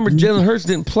 But remember, Jalen Hurts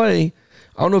didn't play.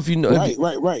 I don't know if you know.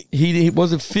 Right. He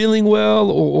wasn't feeling well,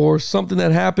 or something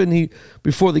that happened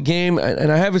before the game.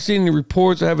 And I haven't seen any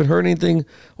reports. I haven't heard anything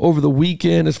over the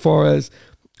weekend as far as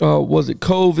was it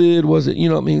COVID? Was it,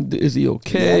 I mean, is he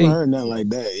okay? Yeah, I haven't heard nothing like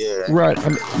that. Yeah. Right. I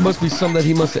mean, it must be something that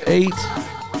he must have ate.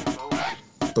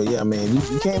 But yeah, man,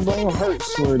 you can't blame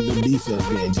Hurts for the defense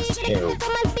being just terrible.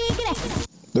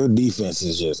 Their defense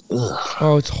is just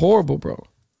Oh, it's horrible, bro.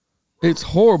 It's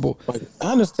horrible. Like,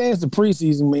 I understand it's the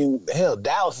preseason. I mean, hell,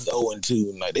 Dallas is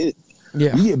 0-2. Like,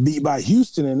 yeah. You get beat by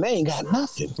Houston and they ain't got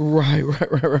nothing. Right.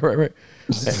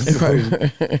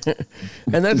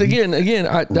 And that's again.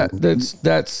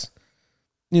 That's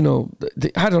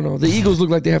I don't know. The Eagles look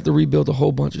like they have to rebuild a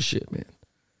whole bunch of shit, man.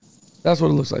 That's what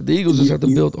it looks like. The Eagles just have to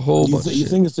build a whole bunch of shit. You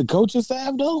think it's the coaching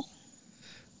staff though?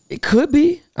 It could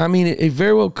be. I mean, it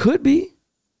very well could be.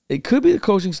 It could be the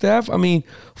coaching staff. I mean,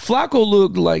 Flacco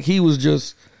looked like he was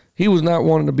not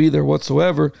wanting to be there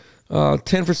whatsoever.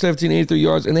 10 for 17, 83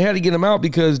 yards, and they had to get him out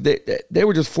because they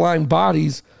were just flying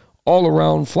bodies all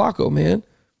around Flacco, man.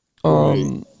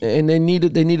 Right. And they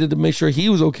needed to make sure he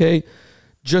was okay,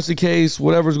 just in case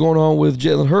whatever's going on with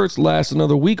Jalen Hurts lasts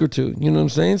another week or two. You know what I'm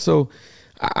saying? So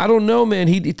I don't know, man.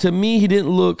 To me, he didn't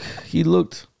look. He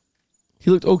looked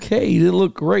okay. He didn't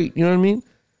look great. You know what I mean?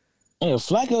 Yeah,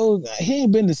 Flacco, he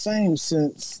ain't been the same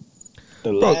since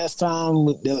the last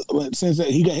time since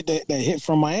he got that hit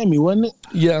from Miami, wasn't it?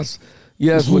 Yes.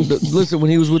 When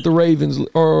he was with the Ravens Ravens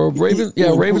or Broncos.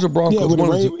 Yeah,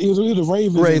 he was with the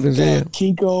Ravens. Ravens, yeah.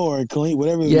 Kinko or Klink,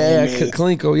 whatever his name is.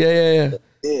 Klinko, yeah.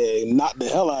 Yeah, knocked the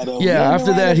hell out of him. Yeah,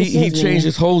 after that, he changed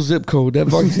his whole zip code. That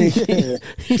fucking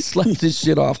he slapped his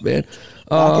shit off, man.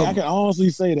 I can honestly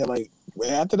say that, like,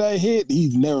 after that hit,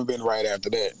 he's never been right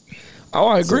after that. Oh,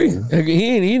 I agree.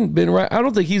 He ain't been right. I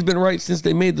don't think he's been right since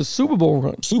they made the Super Bowl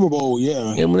run. Super Bowl,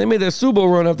 yeah. And when they made that Super Bowl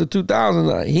run after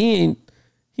 2000, he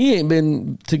ain't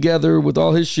been together with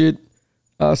all his shit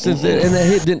since then. And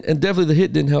that hit definitely the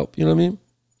hit didn't help. You know what I mean?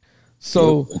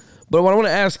 So, but what I want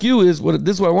to ask you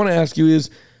is,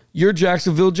 your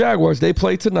Jacksonville Jaguars. They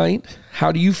play tonight.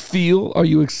 How do you feel? Are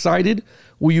you excited?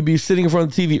 Will you be sitting in front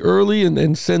of the TV early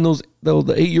and send the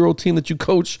 8-year-old team that you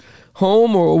coach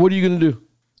home, or what are you going to do?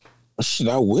 Shit,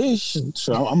 I wish.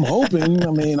 So I'm hoping.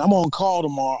 I mean, I'm on call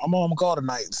tomorrow. I'm on call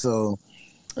tonight, so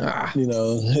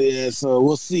So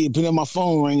we'll see. Depending on my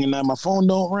phone ringing, now my phone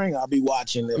don't ring, I'll be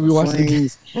watching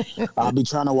it. I'll be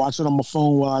trying to watch it on my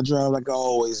phone while I drive, like I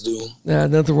always do. Nah,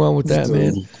 nothing wrong with that,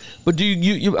 man. But do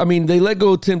you? I mean, they let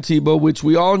go of Tim Tebow, which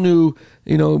we all knew.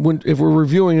 If we're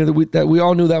reviewing it, that we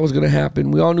all knew that was going to happen.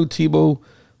 We all knew Tebow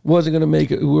wasn't going to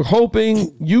make it. We were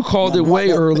hoping. You called it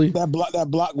way early. That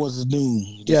block was his doom.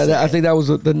 I think that was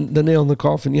the nail in the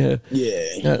coffin. Yeah.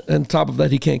 On top of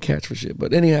that, he can't catch for shit.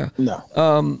 But anyhow,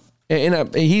 no.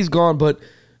 And he's gone. But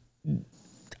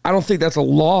I don't think that's a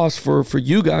loss for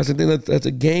you guys. I think that's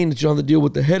a gain that you don't have to deal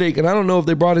with the headache. And I don't know if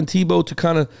they brought in Tebow to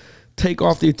kind of take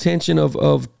off the attention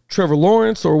of Trevor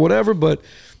Lawrence or whatever. But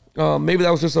maybe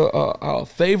that was just a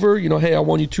favor. Hey, I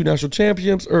won you 2 national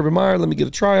championships. Urban Meyer, let me get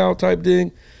a tryout type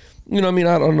thing. I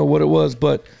don't know what it was,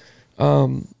 but I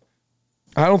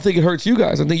don't think it hurts you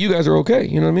guys. I think you guys are okay.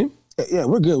 You know what I mean? Yeah,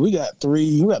 we're good. We got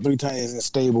three tight ends in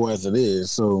stable as it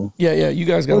is. So yeah, you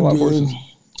guys got a lot of horses.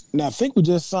 Now I think we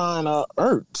just signed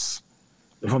Ertz,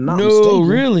 if I'm not mistaken. No,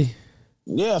 really?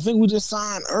 Yeah, I think we just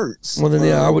signed Ertz. Well, then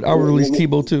I would release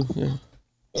Tebow too. Yeah.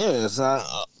 Yes, that's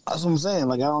what I'm saying.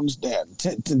 Like, I don't understand.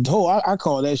 I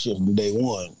call that shit from day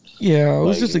one. Yeah, it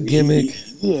was just a gimmick.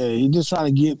 He just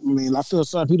trying to get. I mean, I feel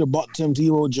sorry. People bought Tim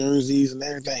Tebow jerseys and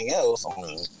everything else. I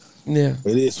mean, yeah,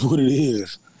 it is what it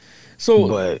is.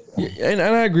 So, and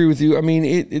I agree with you. I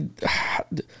mean,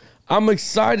 I'm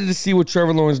excited to see what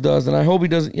Trevor Lawrence does, and I hope he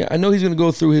doesn't. Yeah, I know he's going to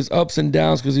go through his ups and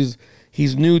downs because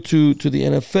he's new to the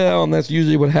NFL, and that's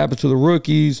usually what happens to the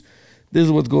rookies. This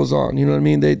is what goes on. You know what I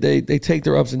mean? They take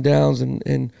their ups and downs,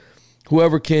 and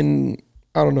whoever can,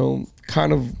 I don't know,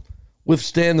 kind of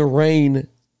withstand the rain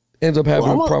ends up having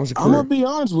a promising career. I'm going to be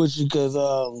honest with you because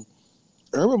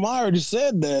Urban Meyer just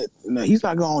said that he's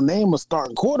not going to name a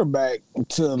starting quarterback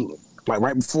until like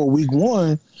right before week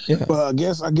 1. Yeah. But I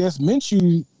guess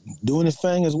Minshew doing his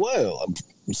thing as well.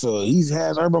 So he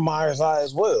has Urban Meyer's eye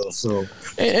as well. So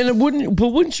wouldn't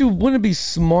it be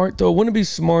smart though? Wouldn't it be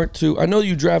smart to? I know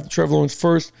you drafted Trevor Lawrence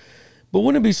first, but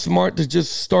wouldn't it be smart to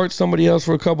just start somebody else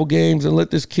for a couple games and let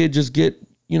this kid just get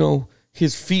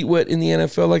his feet wet in the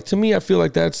NFL? Like, to me, I feel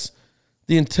like that's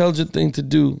the intelligent thing to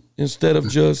do instead of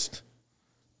just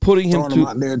putting him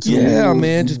out there too. Yeah,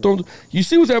 man, just don't. You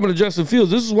see what's happening to Justin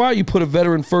Fields? This is why you put a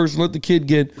veteran first and let the kid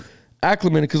get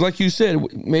acclimated. Because like you said,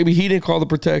 maybe he didn't call the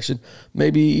protection.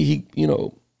 Maybe he,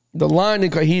 the line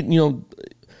didn't call.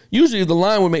 Usually the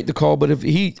line would make the call. But if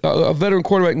a veteran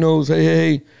quarterback knows,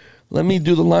 hey, let me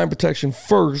do the line protection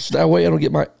first. That way I don't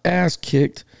get my ass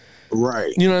kicked.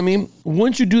 Right. You know what I mean?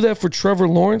 Wouldn't you do that for Trevor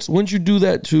Lawrence? Wouldn't you do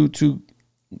that to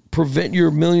prevent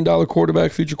your $1 million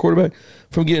quarterback, future quarterback,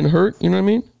 from getting hurt? You know what I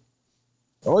mean?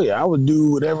 Oh yeah, I would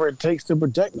do whatever it takes to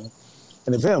protect him.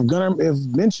 And if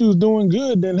Minshew's doing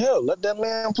good, then hell, let that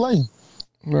man play.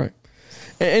 Right.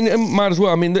 And might as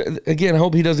well. I mean, again, I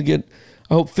hope he doesn't get.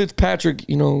 I hope Fitzpatrick.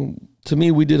 To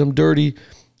me, we did him dirty.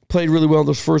 Played really well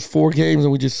those first 4 games,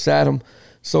 and we just sat him.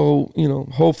 So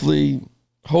hopefully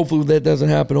that doesn't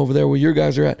happen over there where your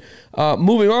guys are at.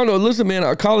 Moving on, though, listen,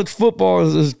 man, college football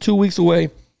is 2 weeks away.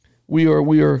 We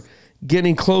are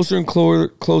getting closer and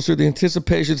closer. The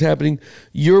anticipation is happening.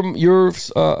 Your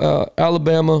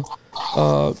Alabama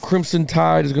Crimson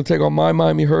Tide is going to take on my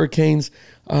Miami Hurricanes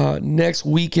next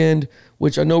weekend,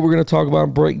 which I know we're going to talk about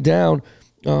and break down.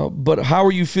 But how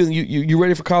are you feeling? You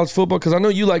ready for college football? Because I know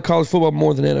you like college football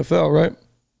more than NFL, right?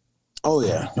 Oh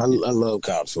yeah, I love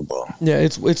college football. Yeah,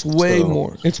 it's way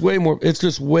more. It's way more. It's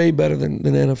just way better than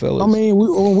NFL is. I mean,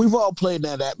 we've all played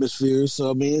that atmosphere,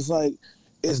 so I mean, it's like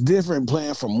it's different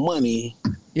playing for money,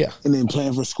 yeah, and then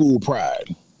playing for school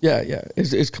pride. Yeah,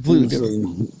 it's completely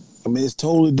different. I mean, it's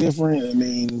totally different. I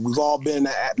mean, we've all been in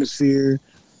that atmosphere,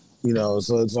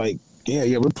 so it's like,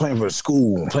 yeah, we're playing for the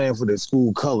school, playing for the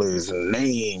school colors and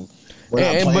name. But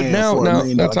now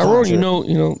that's ironic,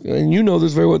 and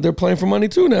this very well. They're playing for money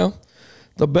too now.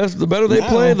 The better they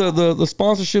play, the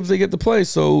sponsorships they get to play.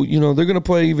 So, they're going to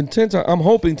play even 10 times. I'm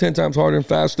hoping 10 times harder and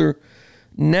faster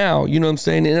now. You know what I'm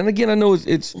saying? And again, I know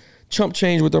it's chump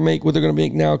change what they're going to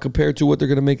make now compared to what they're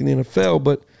going to make in the NFL.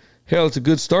 But hell, it's a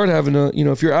good start having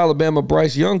if you're Alabama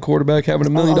Bryce Young quarterback having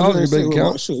 $1 million in your bank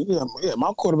account.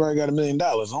 My quarterback got $1 million.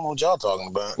 I don't know what y'all talking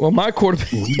about. Well, my quarterback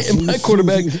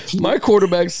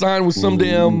signed with some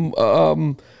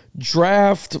damn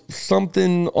draft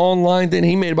something online thing.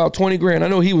 He made about $20,000. I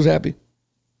know he was happy.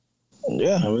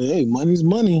 Yeah, I mean, hey, money's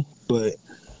money, but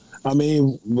I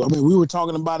mean, we were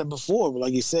talking about it before, but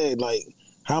like you said, like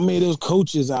how many of those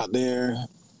coaches out there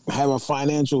have a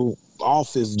financial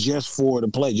office just for the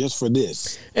play, just for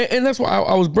this? And that's why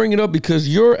I was bringing it up,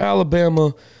 because you're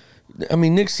Alabama. I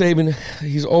mean, Nick Saban,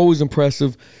 he's always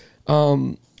impressive.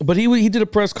 But he did a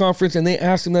press conference and they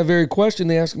asked him that very question.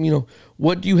 They asked him,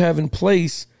 what do you have in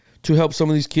place to help some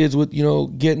of these kids with,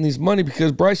 getting these money?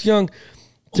 Because Bryce Young,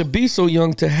 to be so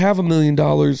young, to have $1 million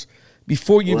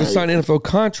before you even sign an NFL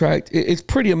contract, it's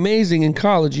pretty amazing in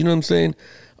college. You know what I'm saying?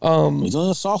 He's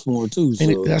only a sophomore too. So.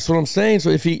 And that's what I'm saying.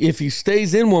 So if he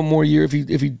stays in one more year, if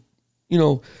he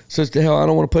says to hell, I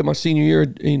don't want to play my senior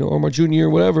year, or my junior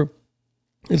year, whatever,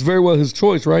 it's very well his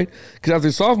choice, right? Because after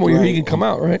his sophomore year, he can come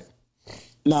out, right?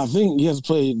 No, I think he has to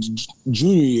play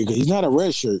junior year because he's not a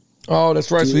red shirt. Oh, that's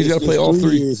right. So he's got to play all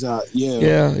 3 years out.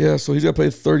 Yeah. So he's got to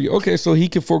play 30. Okay, so he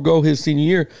can forego his senior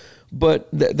year, but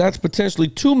that's potentially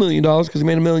 $2 million because he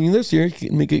made $1 million this year. He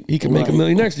can make $1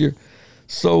 million next year.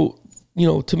 So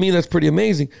to me, that's pretty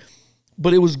amazing.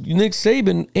 But it was Nick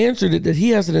Saban answered it that he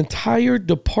has an entire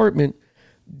department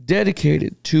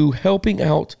dedicated to helping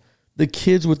out the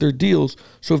kids with their deals.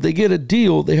 So if they get a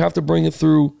deal, they have to bring it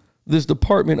through this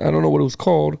department. I don't know what it was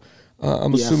called.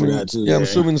 I'm assuming. I'm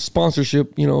assuming the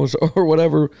sponsorship, or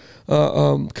whatever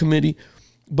committee.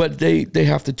 But they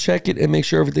have to check it and make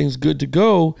sure everything's good to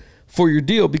go for your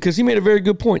deal. Because he made a very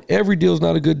good point. Every deal is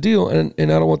not a good deal, and I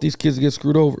don't want these kids to get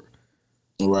screwed over.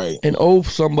 Right. And owe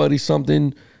somebody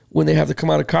something when they have to come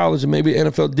out of college, and maybe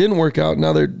NFL didn't work out.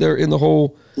 Now they're in the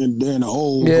hole. And they're in the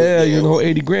hole. Yeah, you're in the whole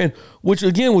 $80,000, which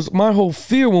again was my whole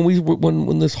fear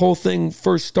when this whole thing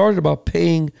first started about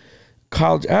paying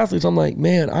college athletes. I'm like,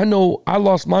 man, I know I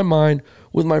lost my mind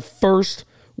with my first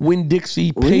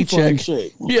Winn-Dixie paycheck.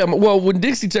 Yeah, well,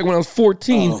 Winn-Dixie check when I was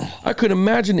 14, I couldn't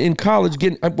imagine in college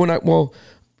getting I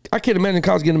can't imagine in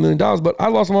college getting $1 million, but I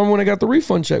lost my mind when I got the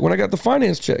refund check, when I got the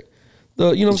finance check.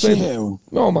 You know what I'm saying?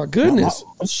 Oh my goodness!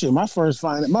 My first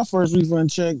refund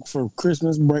check for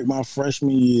Christmas break my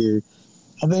freshman year,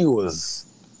 I think it was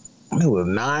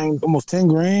almost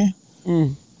 $10,000.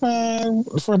 Man,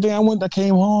 the first day I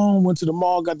came home, went to the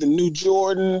mall, got the new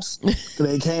Jordans.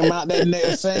 They came out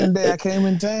that same day I came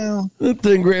in town. That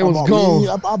 $10,000 was gone.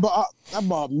 I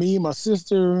bought me and my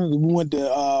sister. We went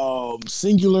to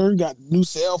Singular, got new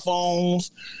cell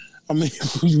phones. I mean,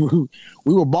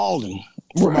 we were balling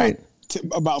for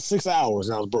about 6 hours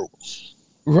and I was broke.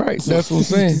 Right. That's what I'm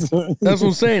saying. That's what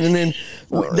I'm saying. And then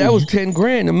that was $10,000,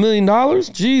 $1 million.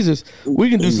 Jesus, we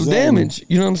can do some damage.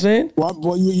 You know what I'm saying?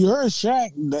 Well, you heard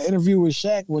Shaq, the interview with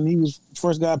Shaq when he was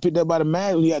first got picked up by the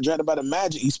Magic, when he got drafted by the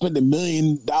Magic. He spent $1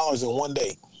 million in one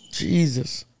day.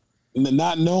 Jesus. And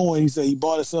not knowing, he said he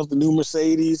bought himself the new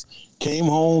Mercedes, came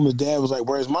home, his dad was like,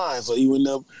 "Where's mine?" So he ended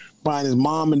up buying his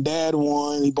mom and dad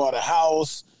one. He bought a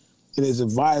house, and his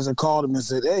advisor called him and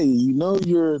said, "Hey, you know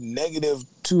you're negative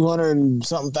 200 and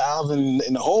something thousand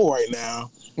in the hole right now."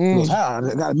 He goes, "How?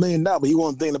 I got $1 million," but he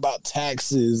wasn't thinking about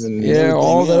taxes and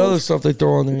all that else. other stuff they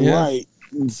throw on there. Yeah. Right.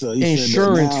 And so he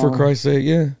insurance, said for Christ's sake,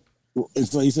 yeah. And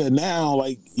so he said now,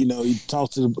 like, you know, he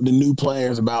talks to the new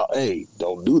players about, "Hey,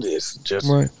 don't do this. Just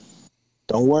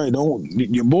don't worry.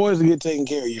 Your boys will get taken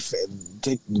care of.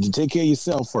 Take care of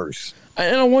yourself first."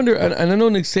 And I wonder, and I know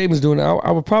Nick Saban's doing it.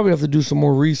 I would probably have to do some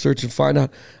more research and find out.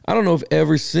 I don't know if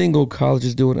every single college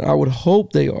is doing it. I would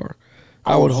hope they are.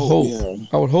 I would hope. Yeah.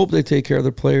 I would hope they take care of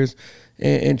their players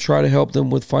and try to help them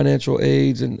with financial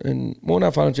aids and well,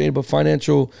 not financial aid, but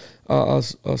financial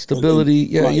stability.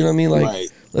 Yeah, you know what I mean? Like,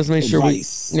 let's make sure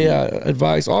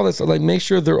advice, all that stuff. Like, make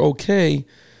sure they're okay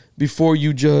before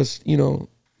you just, you know,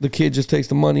 the kid just takes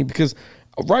the money. Because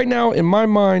right now, in my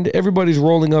mind, everybody's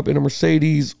rolling up in a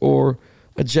Mercedes or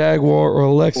a Jaguar or a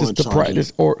Lexus to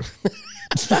practice. Or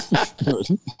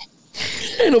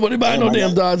ain't nobody buying no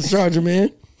damn Dodge Charger,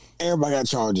 man. Everybody got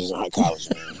Chargers in high college,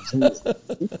 man.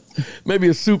 Maybe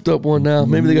a souped up one now.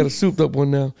 Maybe they got a souped up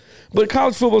one now. But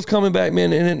college football's coming back,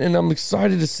 man, and I'm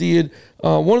excited to see it.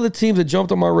 One of the teams that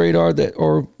jumped on my radar,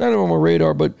 or not on my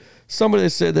radar, but somebody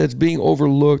that said that's being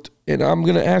overlooked, and I'm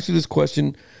going to ask you this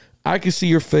question. I can see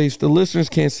your face. The listeners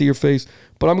can't see your face,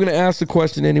 but I'm going to ask the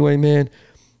question anyway, man.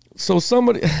 So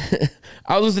somebody,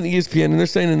 I was listening to ESPN, and they're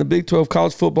saying in the Big 12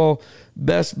 college football,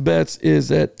 best bets is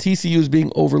that TCU is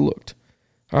being overlooked.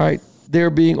 All right, they're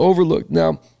being overlooked.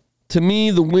 Now, to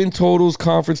me, the win totals,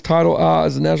 conference title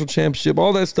odds, the national championship,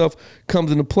 all that stuff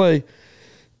comes into play.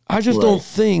 I just don't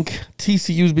think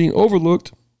TCU is being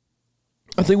overlooked.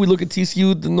 I think we look at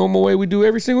TCU the normal way we do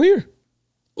every single year.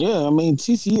 Yeah, I mean,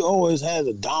 TCU always has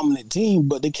a dominant team,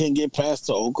 but they can't get past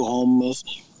the Oklahomas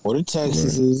or the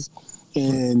Texases,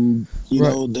 and, you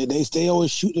know, they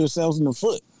always shoot themselves in the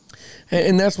foot.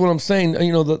 And that's what I'm saying.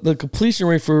 You know, the completion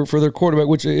rate for their quarterback,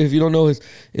 which if you don't know is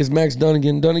Max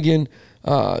Dunigan. Dunigan,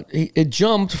 it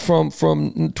jumped from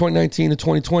 2019 to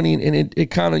 2020, and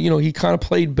it kind of, you know, he kind of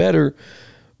played better.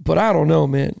 But I don't know,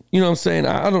 man. You know what I'm saying?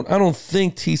 I don't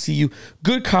think TCU,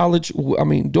 good college. I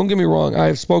mean, don't get me wrong. I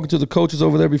have spoken to the coaches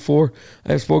over there before.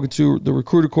 I have spoken to the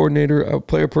recruiter coordinator,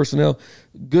 player personnel,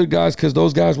 good guys, because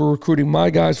those guys were recruiting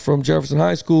my guys from Jefferson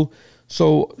High School.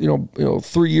 So, you know,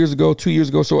 3 years ago, 2 years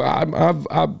ago. So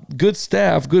I've good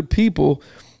staff, good people.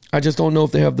 I just don't know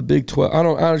if they have the Big 12.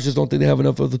 I just don't think they have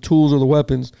enough of the tools or the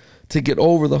weapons to get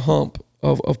over the hump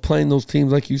of playing those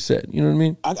teams, like you said. You know what I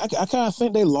mean? I kind of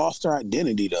think they lost their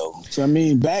identity, though. So, I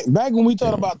mean, back when we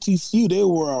thought about TCU, they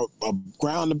were a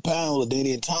ground and pound with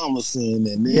Daniel Tomlinson.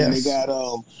 And then they got,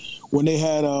 when they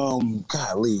had, doggone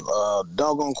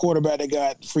quarterback that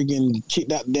got freaking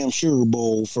kicked out the damn Sugar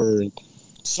Bowl for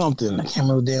something. I can't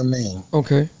remember the damn name.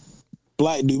 Okay.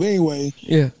 Black dude. Anyway,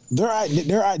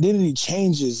 their identity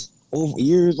changes over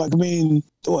years. Like, I mean,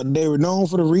 they were known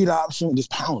for the read option, just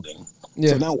pounding.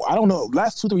 Yeah. So now, I don't know.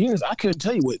 Last 2-3 years, I couldn't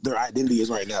tell you what their identity is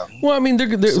right now. Well, I mean, they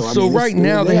got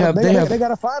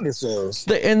to find themselves.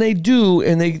 They do,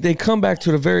 and they come back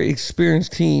to a very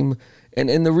experienced team.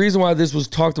 And the reason why this was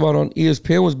talked about on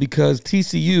ESPN was because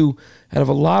TCU, out of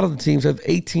a lot of the teams, have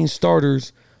 18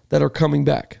 starters that are coming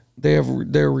back.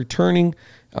 They're returning,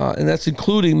 and that's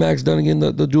including Max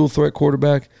Dunigan, the dual threat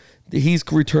quarterback. He's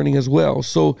returning as well.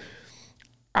 So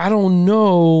I don't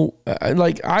know.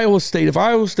 Like Iowa State, if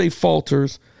Iowa State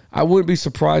falters, I wouldn't be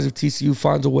surprised if TCU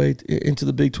finds a way into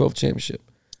the Big 12 championship.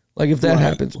 Like if that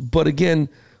happens. But again,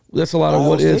 that's a lot of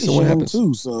what ifs and what happens.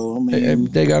 Too, so I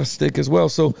mean, they got to stick as well.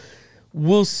 So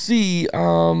we'll see.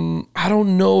 I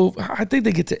don't know. I think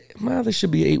they get to. Well, they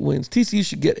should be 8 wins. TCU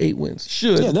should get 8 wins.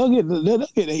 Should. Yeah, they'll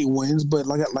get 8 wins. But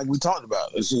like we talked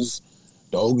about, it's just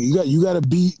you got to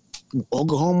beat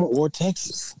Oklahoma or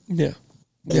Texas. Yeah.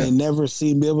 They never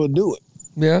seem to be able to do it.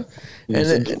 Yeah,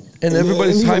 and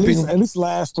everybody's hyping. At least the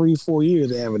last 3-4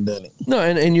 years, they haven't done it. No,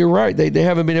 and you're right. They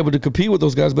haven't been able to compete with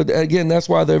those guys. But again, that's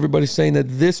why everybody's saying that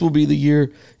this will be the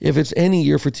year. If it's any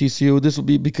year for TCU, this will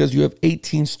be because you have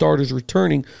 18 starters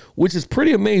returning, which is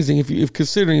pretty amazing if you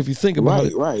think about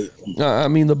it. Right. I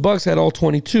mean, the Bucks had all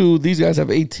 22. These guys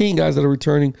have 18 guys that are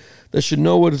returning that should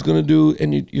know what it's going to do,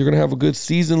 and you're going to have a good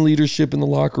seasoned leadership in the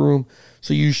locker room.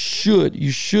 So you should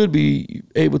be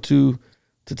able to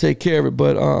to take care of it.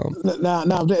 But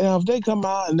now if they come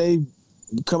out and they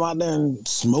come out there and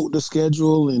smoke the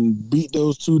schedule and beat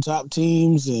those two top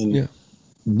teams and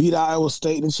beat Iowa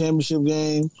State in the championship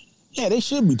game, yeah, they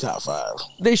should be top 5.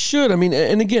 They should. I mean,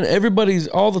 and again,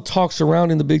 all the talk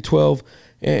surrounding the Big 12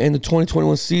 and the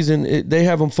 2021 season, they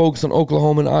have them focused on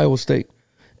Oklahoma and Iowa State,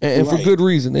 and for good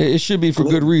reason. It should be for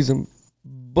good reason.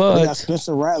 But they got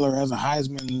Spencer Rattler as a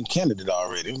Heisman candidate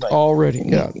already.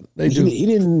 They do. He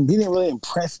didn't really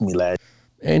impress me last.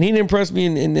 And he didn't impress me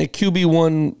in the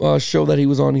QB1 show that he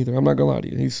was on either. I'm not gonna lie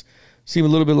to you. He's seemed a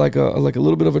little bit like a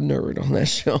little bit of a nerd on that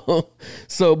show.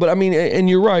 So, but I mean, and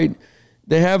you're right.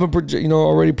 They have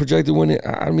already projected when.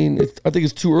 I think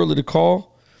it's too early to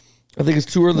call. I think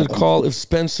it's too early to call if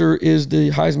Spencer is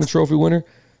the Heisman Trophy winner.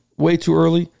 Way too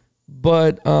early.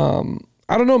 But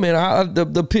I don't know, man.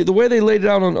 The way they laid it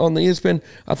out on the ESPN,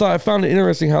 I found it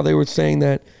interesting how they were saying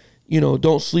that.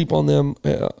 Don't sleep on them.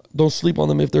 Don't sleep on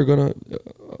them if they're gonna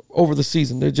over the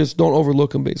season. They just don't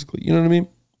overlook them, basically. You know what I mean?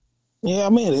 Yeah, I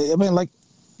mean, like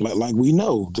we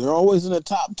know, they're always in the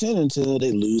top 10 until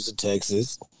they lose to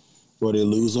Texas, or they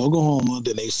lose Oklahoma.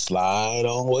 Then they slide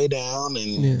all the way down,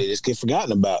 and they just get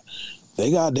forgotten about.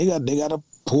 They got to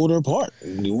pull their part.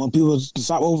 You want people to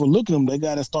stop overlooking them. They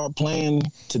got to start playing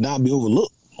to not be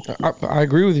overlooked. I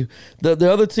agree with you.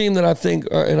 The other team that I think,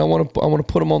 and I want to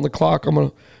put them on the clock. I'm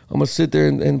gonna sit there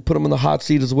and put him in the hot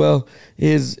seat as well.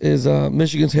 Is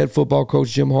Michigan's head football coach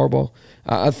Jim Harbaugh?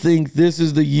 I think this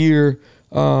is the year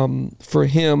for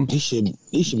him. He should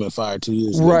have been fired 2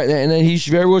 years ago. Right, and he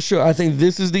very well should. I think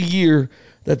this is the year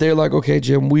that they're like, okay,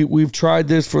 Jim, we've tried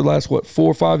this for the last 4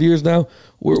 or 5 years now.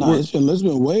 It's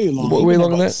been way longer. Way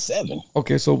longer than that. 7.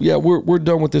 Okay, so yeah, we're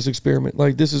done with this experiment.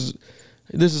 Like this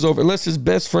is over. Unless his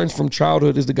best friends from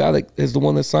childhood is the guy that is the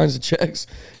one that signs the checks,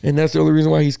 and that's the only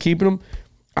reason why he's keeping him.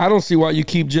 I don't see why you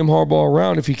keep Jim Harbaugh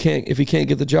around if he can't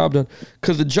get the job done.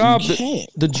 Because the job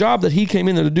that he came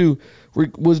in there to do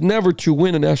was never to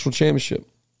win a national championship.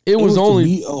 It was only to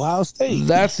beat Ohio State.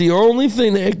 That's the only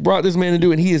thing that brought this man to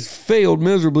do, and he has failed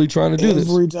miserably trying to do this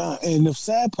every time. And the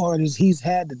sad part is he's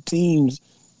had the teams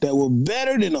that were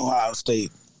better than Ohio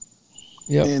State.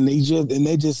 Yeah, and they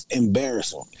just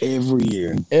embarrass him every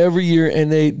year. Every year,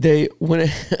 and he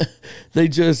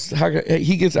gets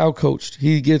outcoached.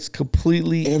 He gets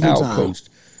completely outcoached.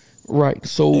 Right.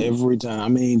 So every time. I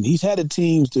mean, he's had the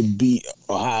teams to beat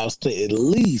Ohio State at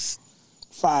least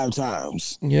 5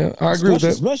 times. Yeah, I agree with that.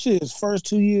 Especially his first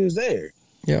 2 years there.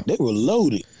 Yeah, they were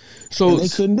loaded. So and they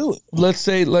couldn't do it. Let's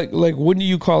say like what do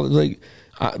you call it?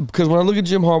 Because when I look at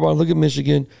Jim Harbaugh, I look at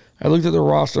Michigan. I looked at the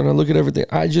roster and I look at everything.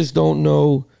 I just don't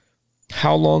know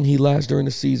how long he lasts during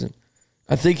the season.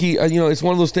 I think it's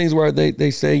one of those things where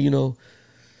they say, Jim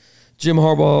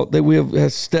Harbaugh that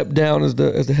has stepped down as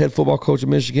the head football coach of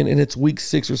Michigan, and it's week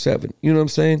 6 or 7. You know what I'm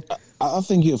saying? I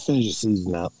think he'll finish the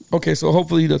season out. Okay, so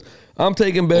hopefully he does. I'm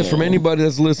taking bets from anybody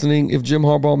that's listening if Jim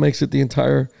Harbaugh makes it the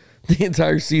entire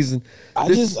season.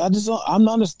 I'm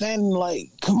not understanding.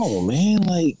 Like, come on, man.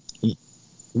 Like,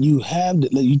 you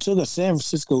took a San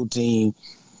Francisco team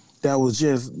that was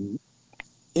just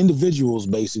individuals,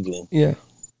 basically. Yeah.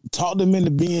 Taught them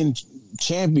into being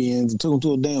champions and took them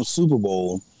to a damn Super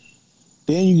Bowl.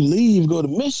 Then you leave, go to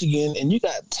Michigan, and you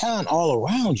got talent all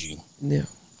around you. Yeah.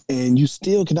 And you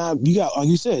still cannot. You got, like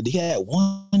you said, he had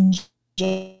one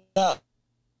job.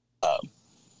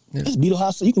 Just beat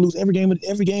Ohio State. You can lose every game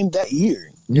that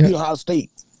year. You beat Ohio State.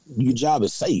 Your job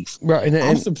is safe. Right. And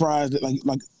I'm surprised that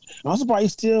I'm surprised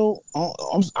he's still.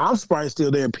 I'm surprised he's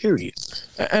still there. Period.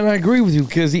 And I agree with you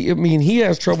because he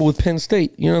has trouble with Penn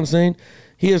State. You know what I'm saying?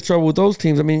 He has trouble with those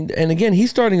teams. I mean, and again,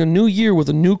 he's starting a new year with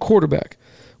a new quarterback,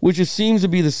 which it seems to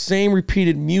be the same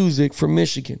repeated music for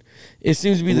Michigan. It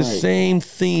seems to be the same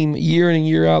theme year in and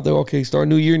year out. That okay, start a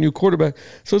new year, new quarterback.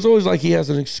 So it's always like he has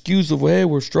an excuse of, hey,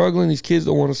 we're struggling. These kids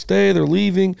don't want to stay. They're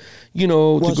leaving. To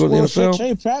go to the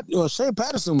NFL. Shea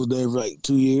Patterson was there for like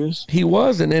 2 years. He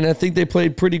was, and I think they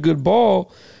played pretty good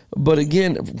ball. But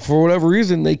again, for whatever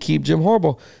reason, they keep Jim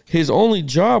Harbaugh. His only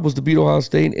job was to beat Ohio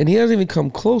State, and he hasn't even come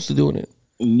close to doing it.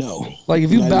 No. Like,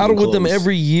 if you battle with them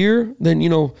every year, then,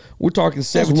 we're talking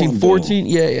 17, 14.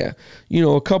 Yeah.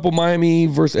 A couple Miami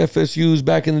versus FSUs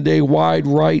back in the day, wide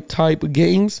right type of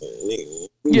games.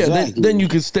 Exactly. Then you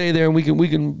can stay there and we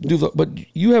can do that. But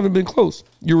you haven't been close.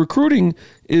 Your recruiting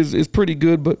is pretty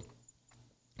good, but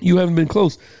you haven't been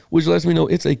close, which lets me know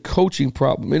it's a coaching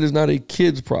problem. It is not a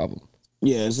kid's problem.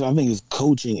 Yeah, so I think it's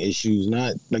coaching issues,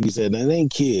 not, like you said, that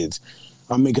ain't kids.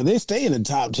 I mean, because they stay in the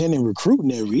top 10 in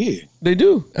recruiting every year. They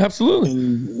do, absolutely.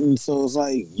 And so it's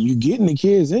like, you getting the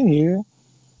kids in here,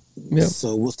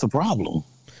 so what's the problem?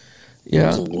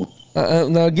 Yeah.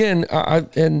 Now, again,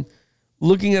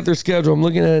 looking at their schedule, I'm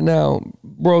looking at it now,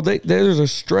 bro. There's a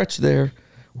stretch there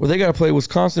where they got to play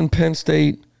Wisconsin, Penn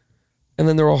State, and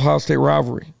then their Ohio State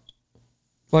rivalry.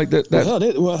 Like that. Hell,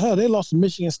 they lost to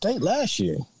Michigan State last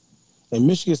year, and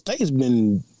Michigan State's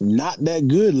been not that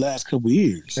good last couple of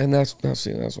years. And that's what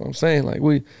I'm saying. Like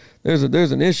there's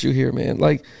an issue here, man.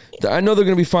 Like I know they're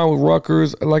gonna be fine with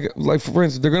Rutgers. Like for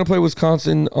instance, they're gonna play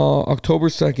Wisconsin October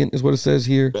 2nd is what it says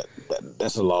here.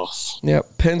 That's a loss. Yeah,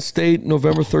 Penn State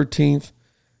November 13th,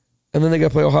 and then they got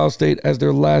to play Ohio State as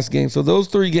their last game. So those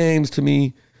 3 games to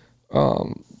me,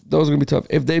 those are gonna be tough.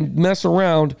 If they mess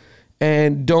around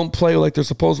and don't play like they're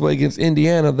supposed to play against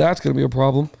Indiana, that's gonna be a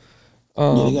problem.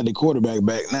 They got the quarterback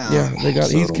back now. Yeah,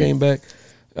 he came back.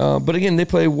 But again, they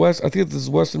play West. I think this is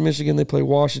Western Michigan. They play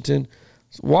Washington.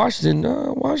 Washington,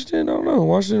 I don't know.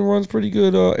 Washington runs pretty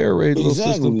good air raid little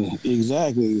system.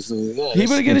 Exactly. So, yeah, he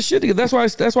better get his shit together.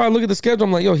 That's why I look at the schedule.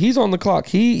 I'm like, yo, he's on the clock.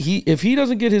 He if he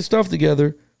doesn't get his stuff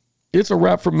together, it's a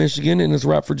wrap for Michigan and it's a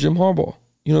wrap for Jim Harbaugh.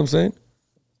 You know what I'm saying?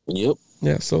 Yep.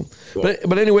 Yeah. So,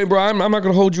 but anyway, bro, I'm not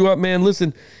gonna hold you up, man.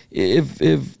 Listen, if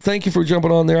thank you for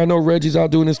jumping on there. I know Reggie's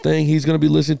out doing his thing. He's gonna be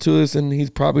listening to us, and he's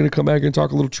probably gonna come back here and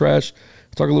talk a little trash,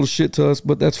 talk a little shit to us.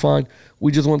 But that's fine.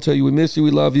 We just want to tell you we miss you,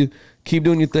 we love you. Keep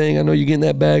doing your thing. I know you're getting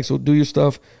that bag, so do your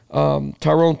stuff.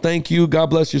 Tyrone, thank you. God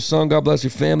bless your son. God bless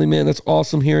your family, man. That's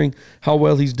awesome hearing how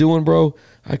well he's doing, bro.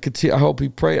 I hope I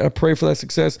pray for that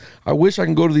success. I wish I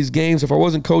can go to these games. If I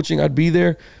wasn't coaching, I'd be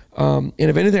there. And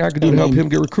if anything I could do to help him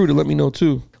get recruited, let me know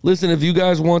too. Listen, if you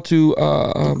guys want to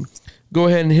go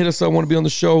ahead and hit us up, want to be on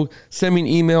the show, send me an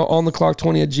email,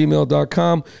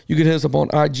 ontheclock20@gmail.com. You can hit us up on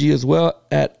IG as well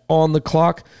at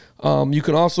ontheclock. You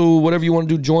can also, whatever you want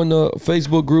to do, join the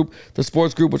Facebook group, the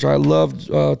sports group, which I love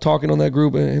talking on that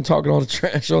group and talking all the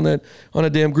trash on that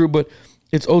damn group. But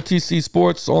it's OTC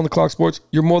Sports, On the Clock Sports.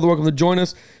 You're more than welcome to join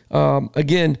us.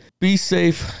 Again, be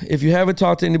safe. If you haven't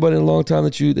talked to anybody in a long time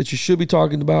that you should be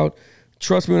talking about,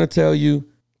 trust me when I tell you,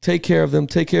 take care of them.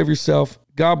 Take care of yourself.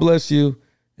 God bless you.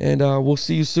 And we'll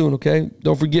see you soon, okay?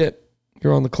 Don't forget,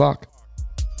 you're on the clock.